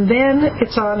 and then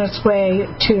it's on its way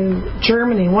to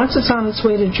Germany. Once it's on its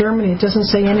way to Germany, it doesn't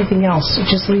say anything else. It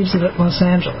just leaves it at Los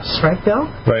Angeles. Right, Bill?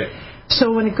 Right.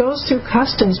 So when it goes through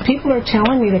customs, people are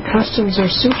telling me that customs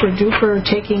are super duper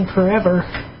taking forever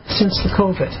since the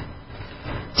COVID.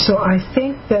 So I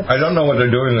think that... I don't know what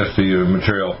they're doing this to your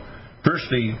material.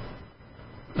 Firstly,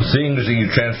 things that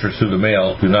you transfer through the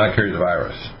mail do not carry the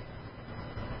virus.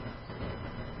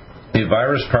 A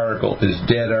virus particle is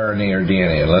dead RNA or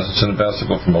DNA, unless it's in a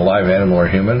vesicle from a live animal or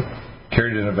human,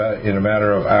 carried in a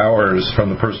matter of hours from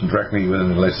the person directly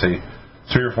within, let's say,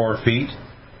 3 or 4 feet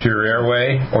to your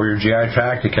airway or your GI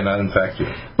tract. It cannot infect you.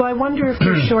 Well, I wonder if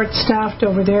they're short-staffed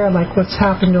over there, like what's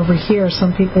happened over here.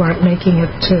 Some people aren't making it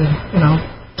to,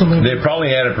 deliver. They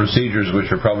probably added procedures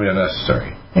which are probably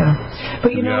unnecessary. Yeah.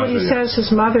 But you know what he says, his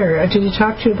mother, did he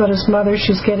talk to you about his mother?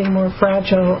 She's getting more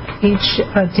fragile each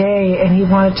day, and he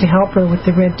wanted to help her with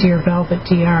the Red Deer Velvet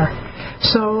DR.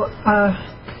 So,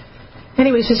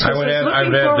 anyways, he says, looking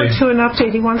forward to an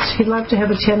update. He'd love to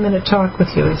have a 10-minute talk with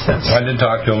you, he says. I did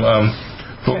talk to him.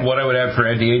 But what I would add for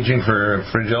anti-aging, for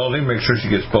fragility, make sure she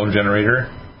gets bone generator,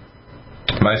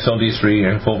 Mycel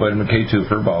D3, and full vitamin K2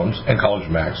 for bones, and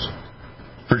Collagen Max.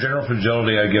 For general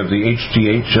fragility, I give the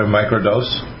HGH microdose,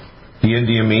 the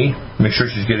NDME, make sure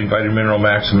she's getting Vitamin Mineral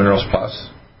Max and Minerals Plus.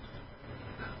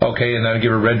 Okay, and then I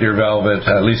give her Red Deer Velvet,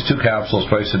 at least 2 capsules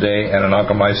twice a day, and an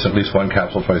Oncomycin, at least 1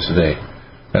 capsule twice a day.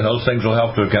 And those things will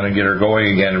help to kind of get her going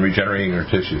again and regenerating her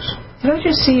tissues. Did I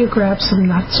just see you grab some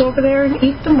nuts over there and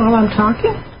eat them while I'm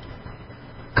talking?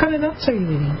 What kind of nuts are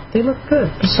you eating? They look good.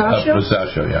 Pistachio?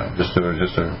 Pistachio, yeah. Just a...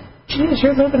 Jeez,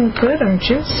 you're living good, aren't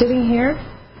you? Sitting here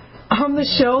on the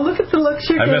show. Look at the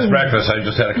looks you're getting. I missed breakfast. I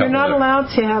just had a couple. You're not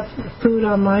allowed to have food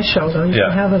on my show, though. You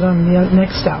can have it on the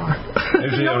next hour.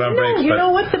 Usually on breaks. You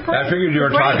know what? I figured you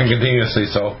were talking continuously,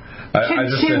 so...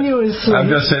 I'm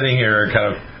just sitting here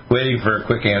kind of waiting for a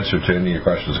quick answer to any of your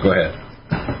questions. Go ahead.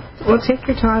 Well, take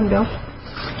your time, Bill.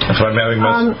 So I'm having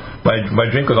my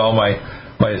drink with all my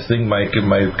Farsi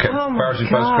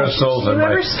crystals. Do you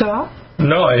ever stop?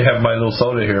 No, I have my little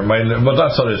soda here.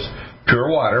 Not soda, it's pure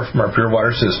water from our pure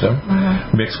water system,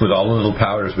 mixed with all the little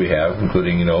powders we have,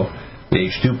 including, the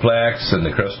H2plex and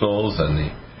the crystals and the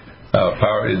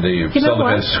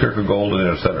Sullivan's Skirka Gold,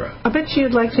 and etc. I bet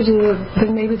you'd like to do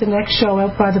maybe the next show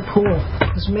out by the pool.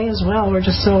 Because may as well. We're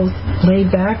just so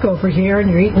laid back over here, and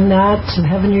you're eating nuts and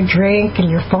having your drink, and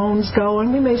your phone's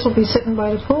going. We may as well be sitting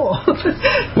by the pool.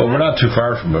 Well, we're not too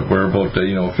far from it. We're about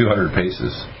a few hundred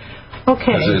paces.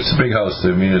 Okay. It's a big house.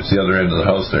 I mean, it's the other end of the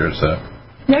house there.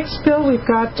 Next, Bill, we've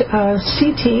got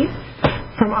CT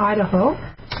from Idaho,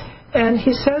 and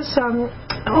he says,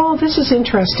 this is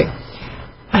interesting.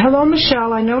 Hello,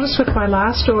 Michelle. I noticed with my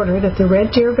last order that the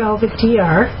Red Deer Velvet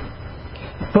DR,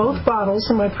 both bottles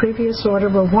in my previous order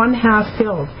were 1/2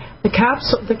 filled. The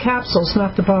capsules,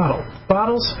 not the bottle.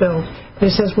 Bottles filled. But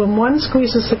it says when one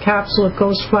squeezes the capsule, it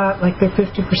goes flat like they're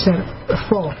 50%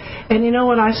 full. And you know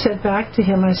what I said back to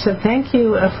him? I said, thank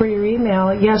you for your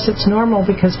email. Yes, it's normal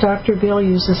because Dr. Bill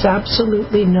uses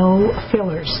absolutely no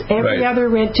fillers. Every other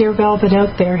Red Deer Velvet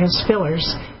out there has fillers.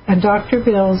 And Dr.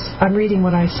 Bill's, I'm reading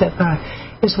what I said back,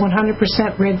 is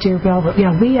 100% red deer velvet.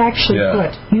 Yeah, you actually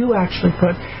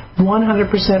put 100%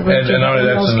 red deer velvet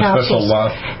in those capsules.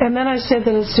 And then I said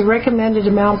that it's the recommended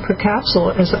amount per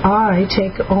capsule is I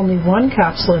take only 1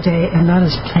 capsule a day, and that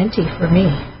is plenty for me.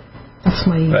 That's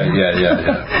my email.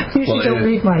 Usually don't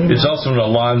read my email. It's also an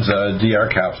Alonza DR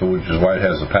capsule, which is why it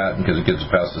has a patent, because it gets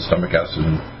past the stomach acid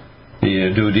and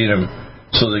the duodenum,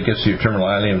 so that it gets your terminal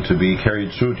ileum to be carried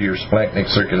through to your splanchnic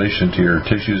circulation, to your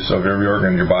tissues of every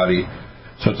organ in your body.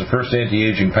 So it's the first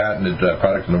anti-aging patented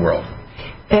product in the world.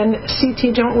 And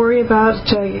CT, don't worry about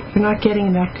you're not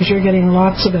getting that, because you're getting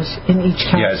lots of it in each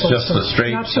capsule. Yeah, it's just the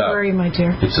straight stuff. Not to worry, my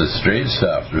dear. It's the straight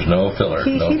stuff. There's no filler.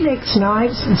 He makes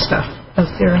knives and stuff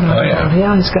out there.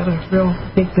 Yeah, he's got a real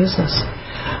big business.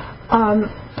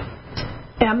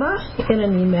 Emma, in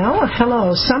an email,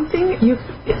 hello,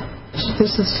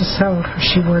 this is just how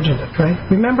she worded it, right?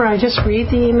 Remember, I just read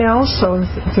the emails, so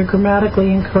if they're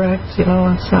grammatically incorrect,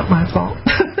 it's not my fault.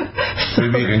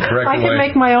 Maybe you can correct it. I can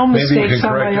make my own mistakes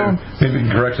on my own. Maybe you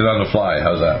can correct it on the fly.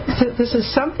 How's that? This is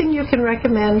something you can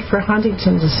recommend for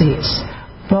Huntington's disease,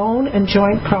 bone and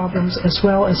joint problems, as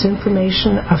well as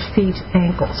inflammation of feet,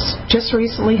 ankles. Just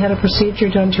recently had a procedure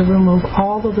done to remove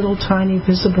all the little tiny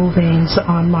visible veins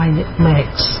on my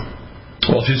legs.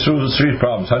 Well, she's through the 3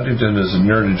 problems. Huntington is a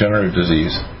neurodegenerative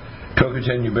disease.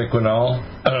 CoQ10 ubiquinol.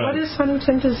 What is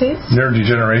Huntington disease?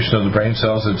 Neurodegeneration of the brain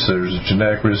cells. There's a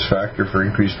genetic risk factor for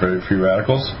increased free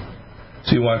radicals.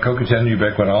 So you want CoQ10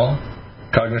 ubiquinol,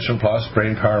 Cognition Plus,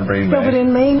 brain power, and brain mag. But in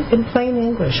plain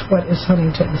English, what is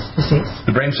Huntington's disease?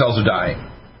 The brain cells are dying.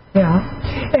 Yeah.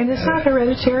 And it's not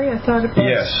hereditary? I thought it was.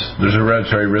 Yes, there's a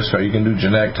hereditary risk. You can do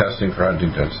genetic testing for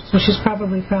Huntington's. So she's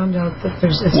probably found out that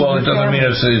there's... Well, it doesn't mean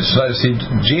it's... See,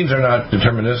 genes are not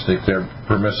deterministic. They're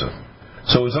permissive.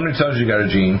 So when somebody tells you got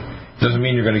a gene, it doesn't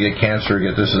mean you're going to get cancer or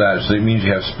get this or that. So it means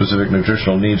you have specific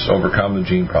nutritional needs to overcome the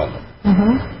gene problem.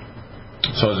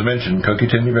 Mm-hmm. So as I mentioned,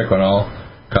 CoQ10 ubiquinol,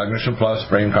 Cognition Plus,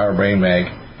 brain power, brain mag,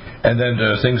 and then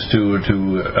things to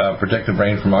protect the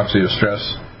brain from oxidative stress.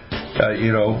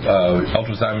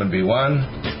 Ultrathymine B1,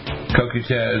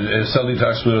 CoQ10, cell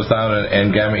detox glutathione, and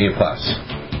gamma E+.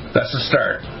 That's the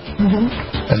start. Mm-hmm.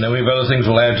 And then we have other things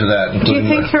we'll add to that. Do you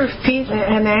think her feet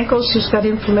and ankles, she's got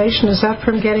inflammation, is that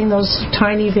from getting those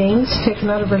tiny veins taken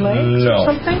out of her legs or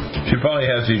something? She probably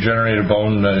has degenerated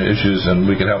bone issues, and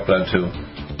we can help that too.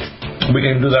 We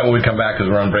can do that when we come back,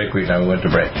 because we're on break week now. We went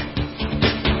to break.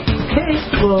 Okay,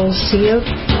 we'll see you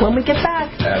when we get back.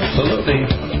 Absolutely.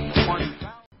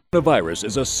 Coronavirus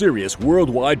is a serious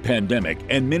worldwide pandemic,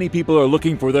 and many people are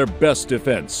looking for their best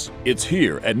defense. It's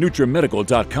here at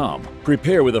NutriMedical.com.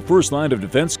 Prepare with a first line of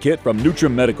defense kit from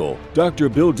NutriMedical. Dr.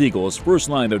 Bill Deagle's first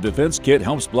line of defense kit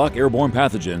helps block airborne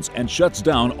pathogens and shuts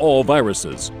down all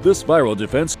viruses. This viral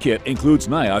defense kit includes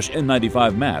NIOSH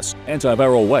N95 mask,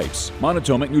 antiviral wipes,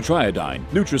 monatomic Nutriodine,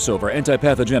 Nutrisilver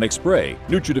antipathogenic spray,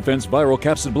 NutriDefense viral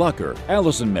capsid blocker,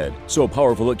 Allison Med, so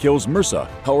powerful it kills MRSA,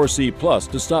 Power C Plus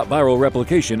to stop viral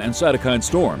replication and cytokine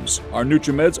storms. Our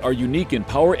NutriMeds are unique in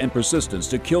power and persistence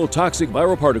to kill toxic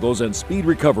viral particles and speed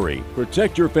recovery.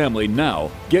 Protect your family now.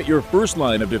 Get your first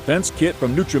line of defense kit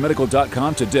from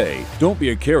NutriMedical.com today. Don't be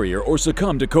a carrier or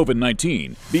succumb to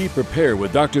COVID-19. Be prepared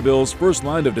with Dr. Bill's first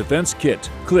line of defense kit.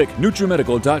 Click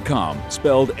NutriMedical.com,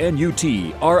 spelled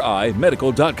N-U-T-R-I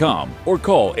Medical.com, or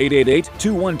call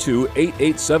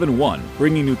 888-212-8871,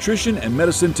 bringing nutrition and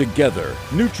medicine together.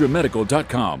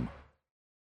 NutriMedical.com.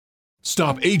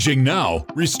 Stop aging now.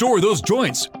 Restore those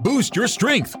joints. Boost your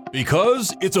strength.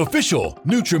 Because it's official.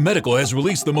 NutriMedical has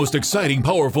released the most exciting,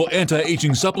 powerful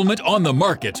anti-aging supplement on the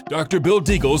market. Dr. Bill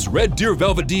Deagle's Red Deer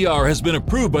Velvet DR has been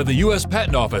approved by the U.S.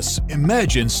 Patent Office.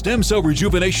 Imagine stem cell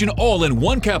rejuvenation all in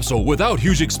one capsule without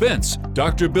huge expense.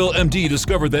 Dr. Bill MD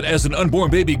discovered that as an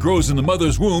unborn baby grows in the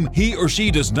mother's womb, he or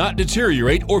she does not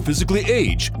deteriorate or physically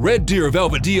age. Red Deer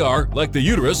Velvet DR, like the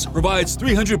uterus, provides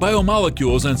 300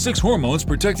 biomolecules and 6 hormones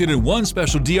protected in one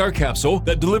special DR capsule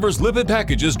that delivers lipid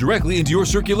packages directly into your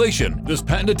circulation. This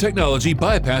patented technology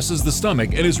bypasses the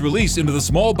stomach and is released into the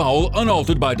small bowel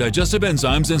unaltered by digestive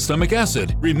enzymes and stomach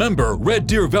acid. Remember Red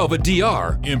Deer Velvet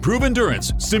DR. Improve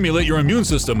endurance, stimulate your immune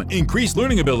system, increase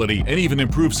learning ability, and even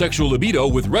improve sexual libido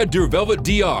with Red Deer Velvet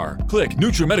DR. Click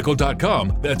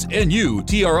NutriMedical.com, that's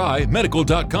N-U-T-R-I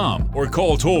Medical.com, or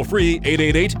call toll-free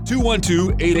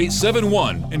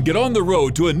 888-212-8871 and get on the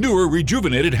road to a newer,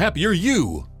 rejuvenated, happier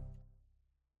you.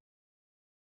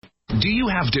 Do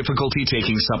you have difficulty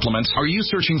taking supplements? Are you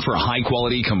searching for a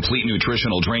high-quality, complete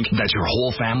nutritional drink that your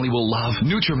whole family will love?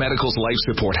 NutriMedical's Life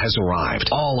Support has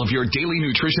arrived. All of your daily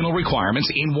nutritional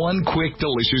requirements in one quick,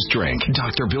 delicious drink.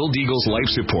 Dr. Bill Deagle's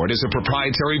Life Support is a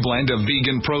proprietary blend of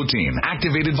vegan protein,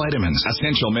 activated vitamins,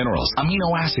 essential minerals,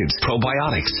 amino acids,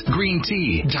 probiotics, green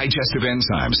tea, digestive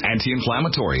enzymes,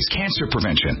 anti-inflammatories, cancer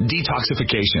prevention,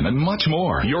 detoxification, and much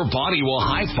more. Your body will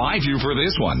high-five you for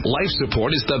this one. Life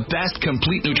Support is the best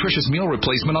complete nutritious meal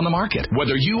replacement on the market.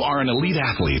 Whether you are an elite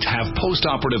athlete, have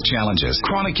post-operative challenges,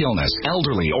 chronic illness,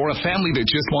 elderly, or a family that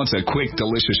just wants a quick,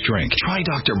 delicious drink, try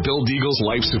Dr. Bill Deagle's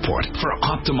Life Support for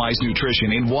optimized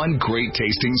nutrition in one great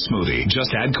tasting smoothie.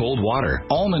 Just add cold water,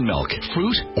 almond milk,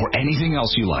 fruit, or anything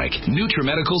else you like.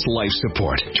 NutriMedical's Life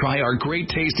Support. Try our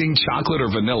great tasting chocolate or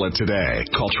vanilla today.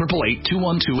 Call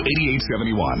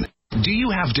 888-212-8871. Do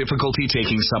you have difficulty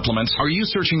taking supplements? Are you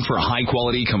searching for a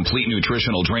high-quality, complete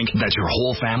nutritional drink that your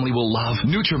whole family will love?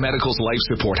 NutriMedical's Life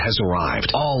Support has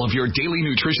arrived. All of your daily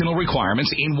nutritional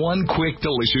requirements in one quick,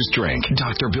 delicious drink.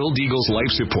 Dr. Bill Deagle's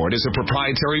Life Support is a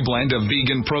proprietary blend of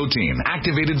vegan protein,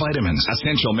 activated vitamins,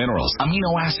 essential minerals,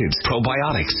 amino acids,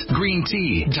 probiotics, green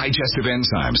tea, digestive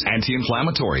enzymes,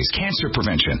 anti-inflammatories, cancer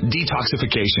prevention,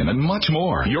 detoxification, and much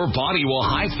more. Your body will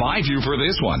high-five you for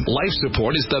this one. Life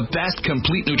Support is the best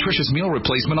complete nutrition meal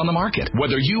replacement on the market.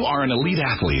 Whether you are an elite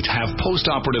athlete, have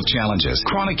post-operative challenges,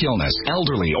 chronic illness,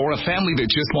 elderly, or a family that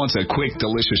just wants a quick,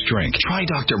 delicious drink, try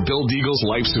Dr. Bill Deagle's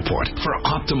Life Support for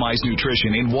optimized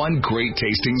nutrition in one great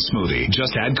tasting smoothie.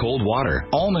 Just add cold water,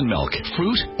 almond milk,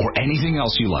 fruit, or anything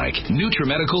else you like.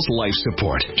 NutriMedical's Life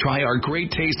Support. Try our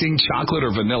great tasting chocolate or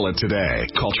vanilla today.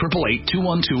 Call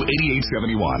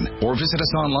 888-212-8871 or visit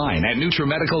us online at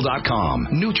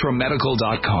NutriMedical.com.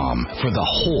 NutriMedical.com for the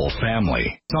whole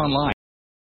family. It's online.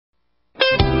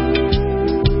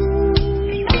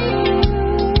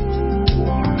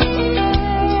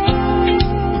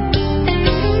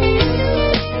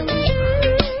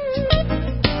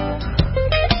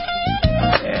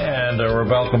 And we're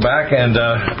welcome back. And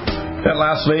that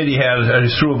last lady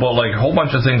threw about like a whole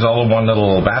bunch of things all in one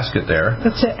little basket there.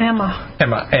 That's Emma.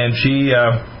 And she,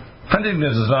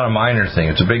 Huntington's is not a minor thing.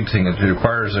 It's a big thing. It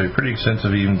requires a pretty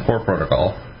extensive even core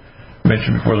protocol.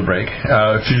 Mentioned before the break.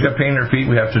 If she's got pain in her feet,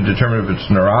 we have to determine if it's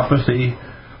neuropathy,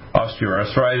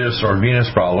 osteoarthritis, or venous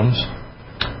problems.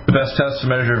 The best test to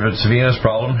measure if it's a venous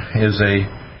problem is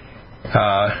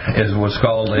what's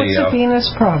called What's a venous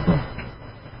problem?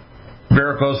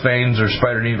 Varicose veins or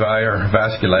spider nevi or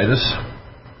vasculitis.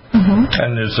 Mm-hmm.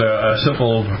 And there's a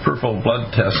simple peripheral blood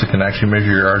test that can actually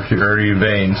measure your artery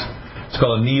veins. It's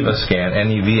called a NEVA scan,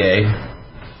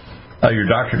 N-E-V-A. Your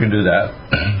doctor can do that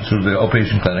through the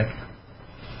outpatient clinic.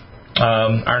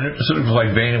 Our nutraceuticals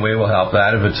like Vein Away will help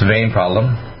that if it's a vein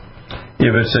problem.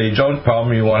 If it's a joint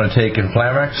problem, you want to take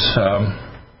Inflamex,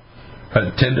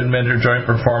 a tendon mender, joint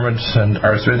performance, and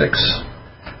arthritics,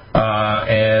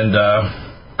 and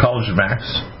Collagen Max.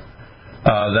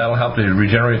 That'll help to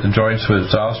regenerate the joints with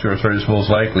osteoarthritis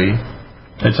most likely.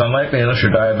 It's unlikely unless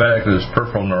you're diabetic that it's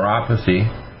peripheral neuropathy,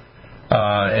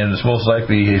 and it's most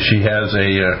likely she has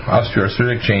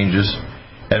osteoarthritic changes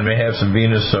and may have some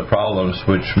venous problems,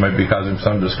 which might be causing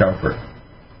some discomfort.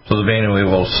 So the Vein Away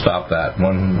will stop that.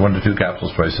 1 to 2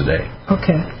 capsules twice a day.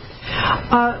 Okay.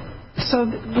 So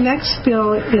the next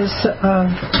bill is,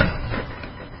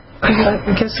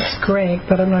 I guess it's Greg,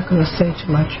 but I'm not going to say too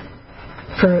much.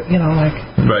 For,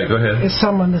 Right, go ahead. It's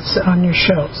someone that's on your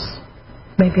shows.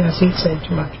 Maybe I should say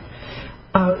too much.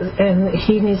 And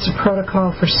he needs a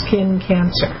protocol for skin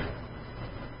cancer.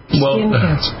 Skin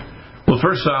cancer. Well,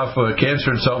 first off,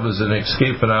 cancer itself is an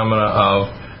escape phenomena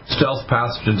of stealth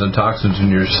pathogens and toxins in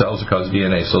your cells that cause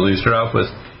DNA. So you start off with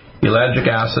ellagic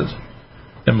acid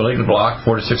and malignant block,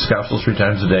 4 to 6 capsules 3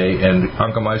 times a day, and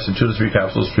oncomycin 2 to 3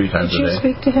 capsules 3 times a day. Did you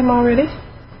speak to him already?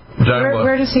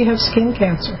 Where does he have skin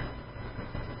cancer?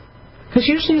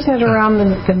 Because usually isn't it around the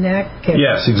neck? And,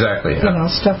 yes, exactly.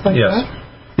 Stuff like that?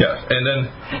 Yeah, and then...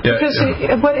 Because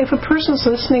if a person's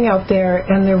listening out there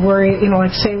and they're worried,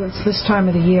 like say it's this time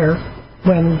of the year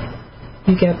when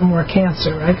you get more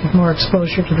cancer, right? More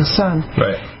exposure to the sun.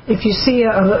 Right. If you see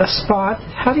a spot,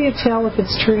 how do you tell if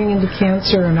it's turning into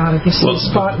cancer or not? If you see a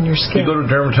spot in your skin. You go to a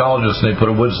dermatologist and they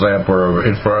put a Woods lamp or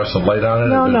infrared light on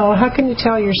it. No. How can you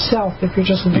tell yourself if you're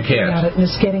just looking at it and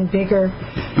it's getting bigger?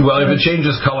 Well, if it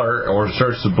changes color or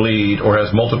starts to bleed or has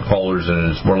multiple colors in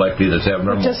it, it's more likely that it's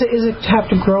abnormal. Does it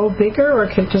have to grow bigger or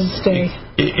does it stay?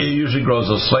 It usually grows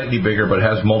slightly bigger, but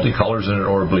has multicolors in it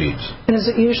or bleeds. And is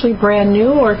it usually brand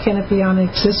new or can it be on an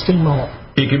existing mole?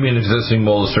 It can be an existing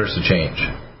mole that starts to change.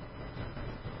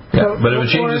 Yeah, but if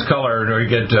it changes color or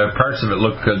you get parts of it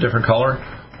look a different color,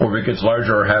 or if it gets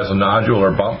larger or has a nodule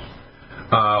or bump,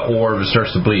 or if it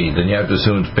starts to bleed, then you have to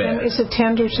assume it's bad. And is it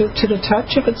tender to the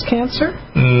touch if it's cancer?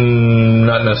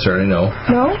 Not necessarily, no.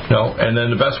 No? No. And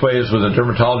then the best way is when a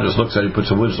dermatologist looks at it, he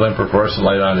puts a Woods Lamper fluorescent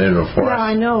light on it into a forest.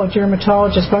 Yeah, I know, a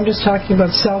dermatologist, but I'm just talking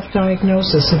about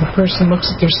self-diagnosis if a person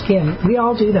looks at their skin. We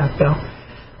all do that, Bill.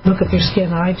 Look at their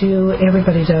skin. I do.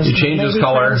 Everybody does. It changes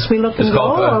color. We look and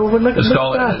go, we're looking at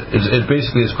that. It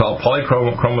basically is called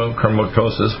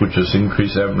polychromatosis, which is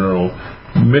increased abnormal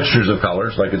mixtures of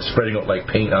colors, like it's spreading out like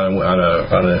paint on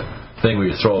a thing where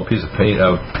you throw a piece of paint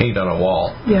on a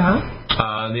wall. Yeah.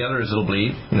 And the other is it'll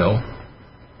bleed. Is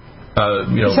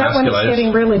that when it's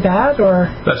getting really bad, or?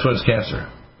 That's when it's cancer.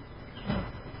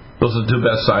 Those are the two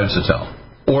best signs to tell.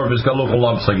 Or if it's got local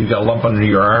lumps, like you've got a lump under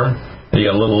your arm. You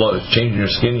got a little change in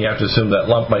your skin, you have to assume that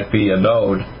lump might be a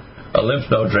lymph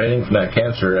node draining from that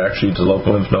cancer actually to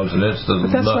local lymph nodes, and it's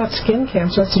But that's not skin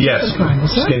cancer, that's a different kind,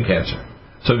 is it? Skin cancer.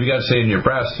 So if you got to say in your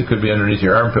breast, it could be underneath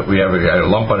your armpit. We have a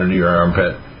lump underneath your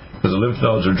armpit because the lymph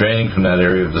nodes are draining from that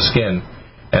area of the skin,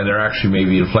 and they're actually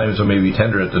maybe inflamed, so maybe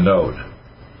tender at the node.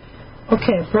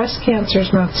 Okay, breast cancer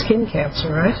is not skin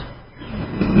cancer, right?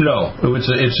 No,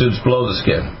 it's below the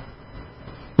skin.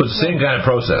 But it's the same kind of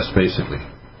process, basically.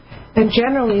 And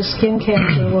generally, skin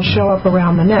cancer will show up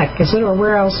around the neck, is it, or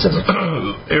where else does it?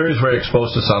 Areas where you're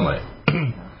exposed to sunlight.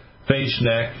 Face,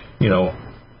 neck,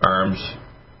 arms,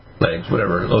 legs,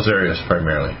 whatever, those areas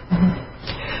primarily.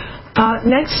 Mm-hmm.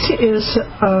 Next is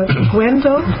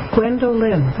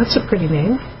Gwendolyn. That's a pretty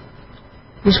name.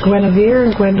 There's Guinevere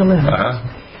and Gwendolyn.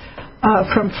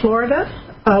 From Florida,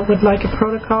 would like a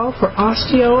protocol for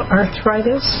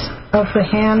osteoarthritis of the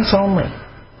hands only.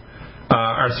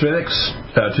 Arthritics,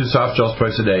 2 soft gels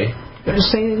twice a day. Did you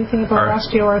say anything about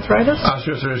osteoarthritis?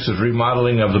 Osteoarthritis is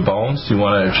remodeling of the bones. You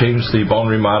want to change the bone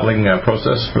remodeling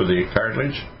process for the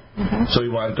cartilage. Mm-hmm. So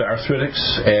you want arthritics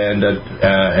and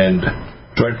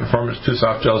joint performance, 2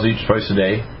 soft gels each twice a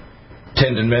day.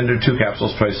 Tendon mender, 2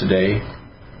 capsules twice a day.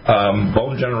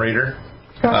 Bone generator.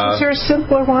 Is there a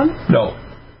simpler one? No,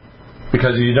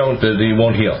 because if you don't, you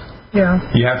won't heal. Yeah.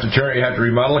 You have to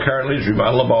remodel the cartilage,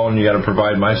 remodel the bone. You got to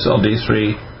provide micelle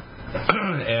D3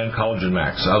 and collagen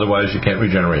max. Otherwise, you can't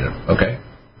regenerate them. Okay.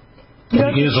 Do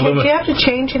you have to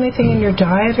change anything in your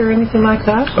diet or anything like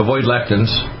that? Avoid lectins.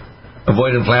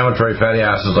 Avoid inflammatory fatty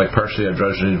acids like partially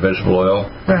hydrogenated vegetable oil.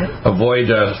 Right.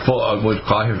 Avoid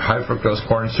high fructose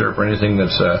corn syrup or anything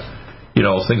that's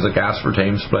things like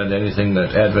aspartame, splenda, anything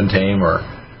that's advantame or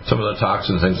some of the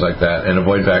toxins, things like that, and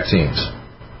avoid vaccines.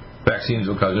 Vaccines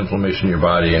will cause inflammation in your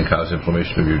body and cause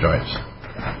inflammation of your joints.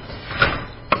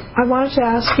 I wanted to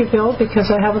ask you, Bill, because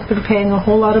I haven't been paying a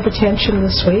whole lot of attention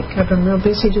this week. I've been real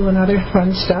busy doing other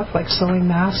fun stuff like sewing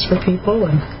masks for people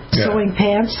and sewing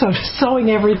pants. I'm sewing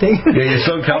everything. Yeah, you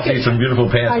sewed Kelsey some beautiful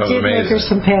pants. I did make her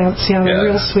some pants. Yeah, they're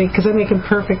real sweet because I make them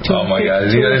perfect to Oh, my God.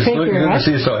 It's good to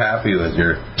see you so happy with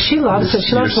your... She loves it.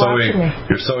 She loves watching me.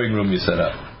 Your sewing room you set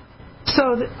up.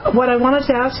 So what I wanted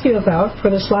to ask you about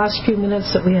for this last few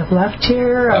minutes that we have left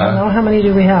here, I don't know, how many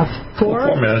do we have? 4?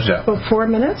 4 minutes, yeah. About 4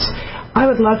 minutes. I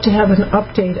would love to have an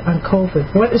update on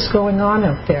COVID. What is going on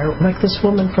out there? Like this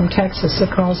woman from Texas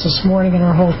that calls this morning and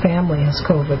her whole family has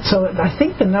COVID. So I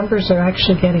think the numbers are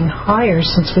actually getting higher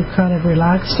since we've kind of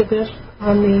relaxed a bit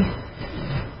on the...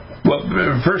 Well,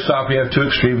 first off, we have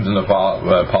 2 extremes in the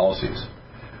policies.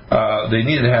 They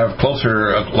need to have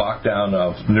closer lockdown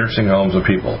of nursing homes of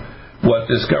people. What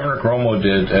this Governor Cuomo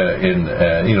did the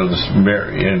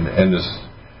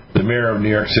mayor of New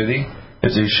York City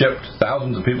is he shipped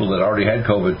thousands of people that already had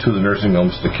COVID to the nursing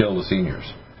homes to kill the seniors.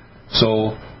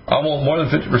 So almost more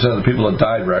than 50% of the people that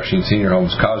died were actually in senior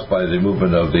homes caused by the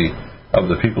movement of the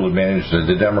people who managed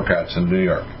the Democrats in New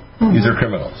York. Mm-hmm. These are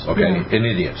criminals, okay, and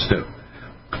idiots too.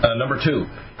 Number 2,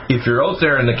 if you're out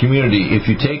there in the community, if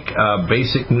you take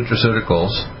basic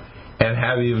nutraceuticals and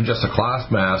have even just a cloth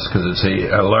mask, because it's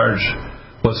a large,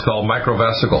 what's called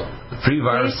microvesicle, free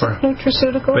virus.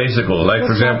 Nutraceutical? Basical, like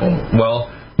for example,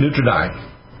 Nutridyne,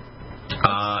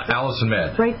 Allison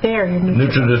Med, right there,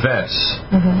 NutriDefense,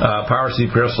 Power C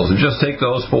crystals. You just take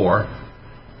those 4.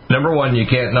 Number 1, you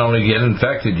can't not only get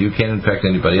infected, you can't infect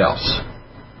anybody else.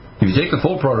 If you take the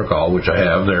full protocol, which I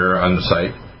have there on the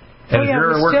site. And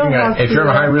if you're in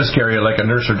a high-risk area like a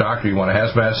nurse or doctor, you want a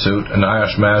hazmat suit, an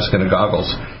IOS mask, and a goggles.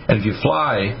 And if you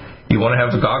fly, you want to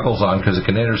have the goggles on because it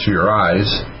can enter through your eyes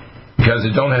because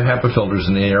they don't have HEPA filters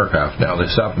in the aircraft now.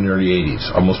 They stopped in the early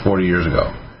 80s, almost 40 years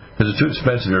ago. Because it's too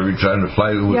expensive every time to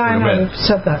fly with them in. Yeah, I know. You've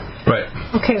said that. Right.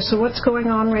 Okay, so what's going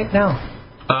on right now?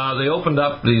 They opened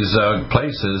up these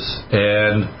places,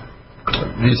 and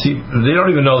you see, they don't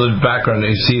even know the background.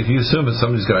 You see, if you assume that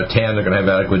somebody's got a tan, they're going to have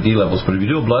adequate D levels. But if you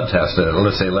do a blood test,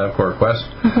 let's say LabCorp Quest,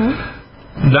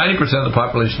 90% of the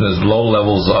population has low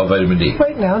levels of vitamin D.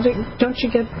 Right now, don't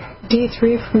you get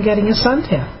D3 from getting a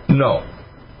suntan? No.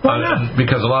 Why not?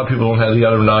 Because a lot of people don't have the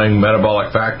underlying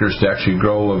metabolic factors to actually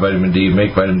grow vitamin D,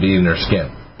 make vitamin D in their skin,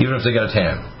 even if they got a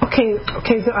tan. Okay.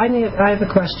 So I have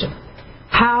a question.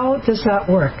 How does that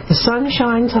work? The sun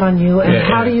shines on you, and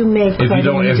how do you make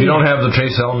vitamin D? If you don't have the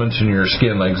trace elements in your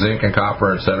skin, like zinc and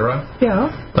copper, etc.,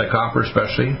 like copper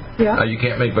especially, you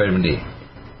can't make vitamin D.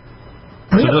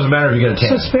 Really? So it doesn't matter if you get a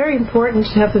tan. So it's very important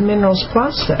to have the Minerals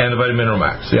Plus then. And the Vitamin Mineral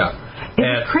Max,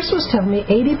 And Chris was telling me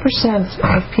 80%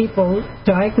 of people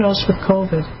diagnosed with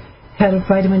COVID had a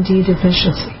vitamin D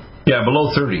deficiency. Yeah,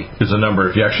 below 30 is the number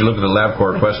if you actually look at the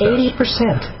LabCorp Quest test.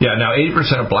 80%. Yeah, now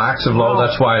 80% of blacks have low.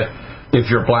 That's why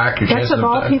if you're black, your chances of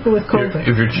all people with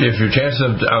COVID. If your chances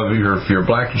if you're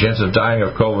black, your chances of dying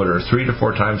of COVID are 3 to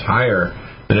 4 times higher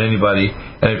than anybody,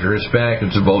 and if you're Hispanic,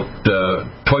 it's about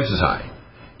twice as high.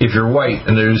 If you're white,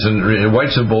 and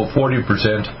whites have about 40%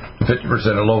 to 50%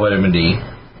 are low vitamin D.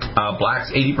 Blacks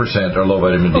 80% are low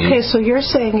vitamin D. Okay, so you're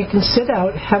saying you can sit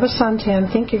out, have a suntan,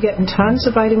 think you're getting tons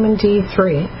of vitamin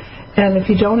D3. And if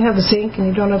you don't have zinc and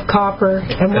you don't have copper,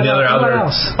 and what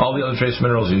else? All the other trace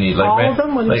minerals you need. Like all of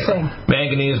them? What are you saying?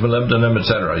 Manganese, molybdenum,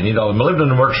 etc. You need all the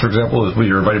molybdenum works, for example, with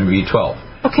your vitamin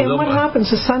B12. Okay, and what happens?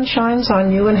 The sun shines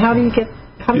on you, and how do you get...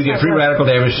 You get free radical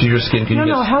damage to your skin.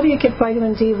 How do you get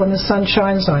vitamin D when the sun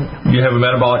shines on you? You have a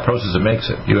metabolic process that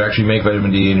makes it. You actually make vitamin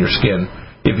D in your skin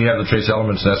if you have the trace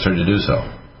elements necessary to do so.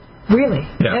 Really?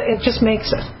 Yeah. It just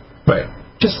makes it? Right.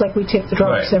 Just like we take the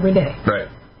drops every day? Right.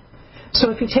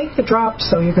 So if you take the drops,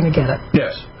 though, you're going to get it.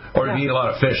 Yes. Or you eat a lot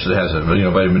of fish that has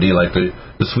vitamin D, like the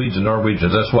Swedes and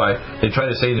Norwegians. That's why they try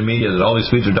to say in the media that all these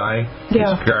Swedes are dying.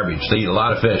 Yeah. It's garbage. They eat a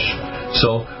lot of fish.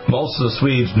 So most of the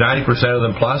Swedes, 90% of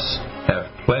them plus, have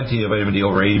plenty of vitamin D,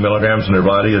 over 80 milligrams in their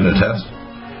body in the test.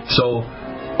 So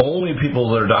only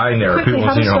people that are dying there are people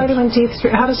in senior homes. Vitamin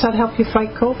D3, how does that help you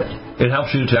fight COVID? It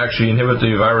helps you to actually inhibit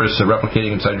the virus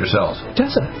replicating inside your cells.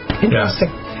 Does it? Interesting.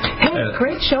 Yeah. Hey,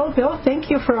 great show, Bill. Thank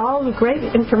you for all the great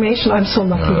information. I'm so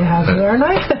lucky to have you, aren't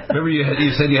I? Remember you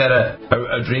said you had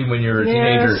a dream when you were a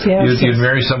teenager. You'd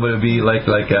marry somebody who would be like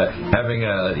having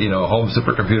a home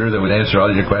supercomputer that would answer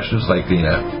all your questions, like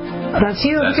That's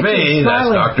you. That's me. That's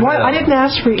Dr. Well, I didn't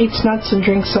ask for eats nuts and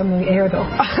drinks on the air, though.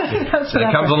 That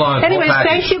comes along. Anyways,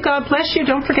 thank you. God bless you.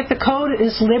 Don't forget the code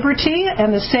is Liberty, and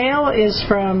the sale is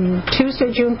from Tuesday,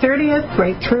 June 30th,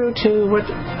 right through to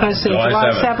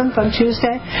July 7th on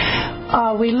Tuesday.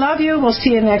 We love you. We'll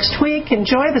see you next week.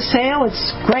 Enjoy the sale.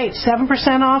 It's great. 7%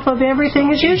 off of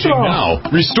everything as usual. Now,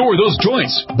 restore those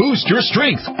joints. Boost your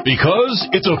strength. Because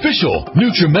it's official.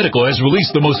 NutriMedical has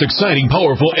released the most exciting,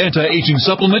 powerful anti-aging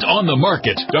supplement on the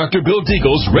market. Dr. Bill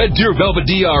Deagle's Red Deer Velvet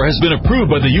DR has been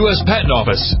approved by the U.S. Patent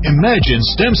Office. Imagine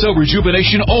stem cell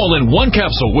rejuvenation all in one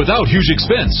capsule without huge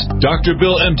expense. Dr.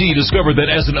 Bill MD discovered that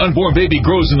as an unborn baby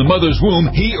grows in the mother's womb,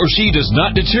 he or she does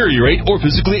not deteriorate or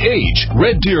physically age.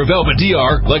 Red Deer Velvet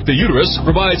DR, like the uterus,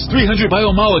 provides 300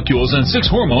 biomolecules and 6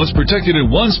 hormones protected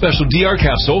in one special DR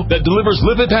capsule that delivers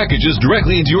lipid packages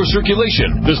directly into your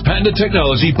circulation. This patented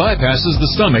technology bypasses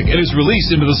the stomach and is released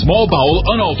into the small bowel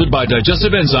unaltered by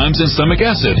digestive enzymes and stomach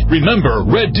acid. Remember,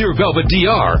 Red Deer Velvet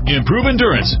DR. Improve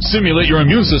endurance, stimulate your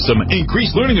immune system, increase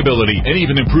learning ability, and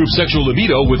even improve sexual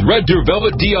libido with Red Deer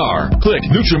Velvet DR. Click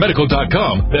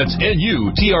NutriMedical.com. That's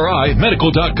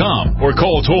NutriMedical.com. Or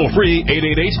call toll-free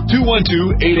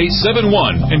 888-212-8871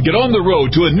 and get on the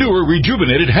road to a newer,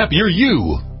 rejuvenated, happier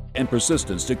you. And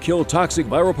persistence to kill toxic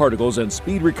viral particles and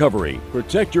speed recovery.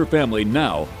 Protect your family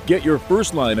now. Get your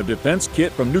first line of defense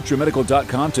kit from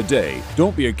NutriMedical.com today.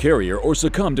 Don't be a carrier or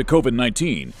succumb to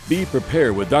COVID-19. Be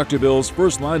prepared with Dr. Bill's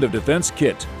first line of defense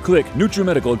kit. Click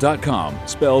NutriMedical.com,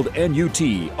 spelled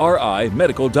N-U-T-R-I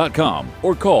Medical.com,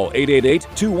 or call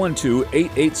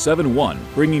 888-212-8871,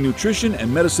 bringing nutrition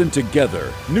and medicine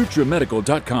together.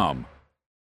 NutriMedical.com.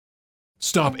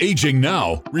 Stop aging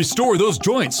now. Restore those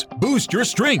joints. Boost your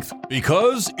strength.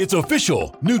 Because it's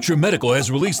official. NutriMedical has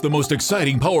released the most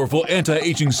exciting, powerful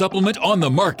anti-aging supplement on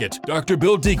the market. Dr.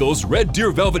 Bill Deagle's Red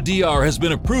Deer Velvet DR has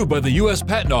been approved by the U.S.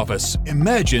 Patent Office.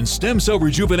 Imagine stem cell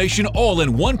rejuvenation all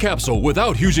in one capsule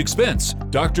without huge expense.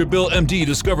 Dr. Bill MD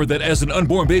discovered that as an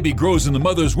unborn baby grows in the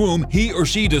mother's womb, he or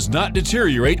she does not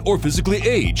deteriorate or physically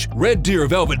age. Red Deer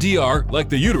Velvet DR, like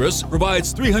the uterus,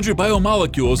 provides 300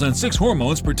 biomolecules and 6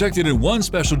 hormones protected in one one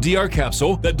special DR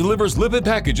capsule that delivers lipid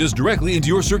packages directly into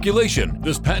your circulation.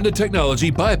 This patented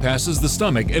technology bypasses the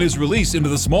stomach and is released into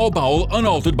the small bowel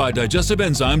unaltered by digestive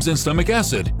enzymes and stomach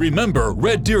acid. Remember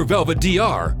Red Deer Velvet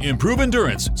DR. Improve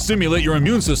endurance, stimulate your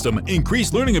immune system,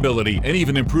 increase learning ability, and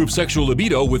even improve sexual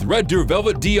libido with Red Deer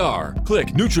Velvet DR. Click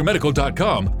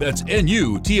NutriMedical.com, that's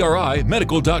NUTRI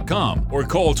medical.com, or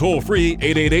call toll-free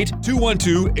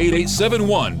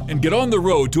 888-212-8871 and get on the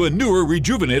road to a newer,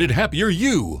 rejuvenated, happier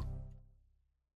you.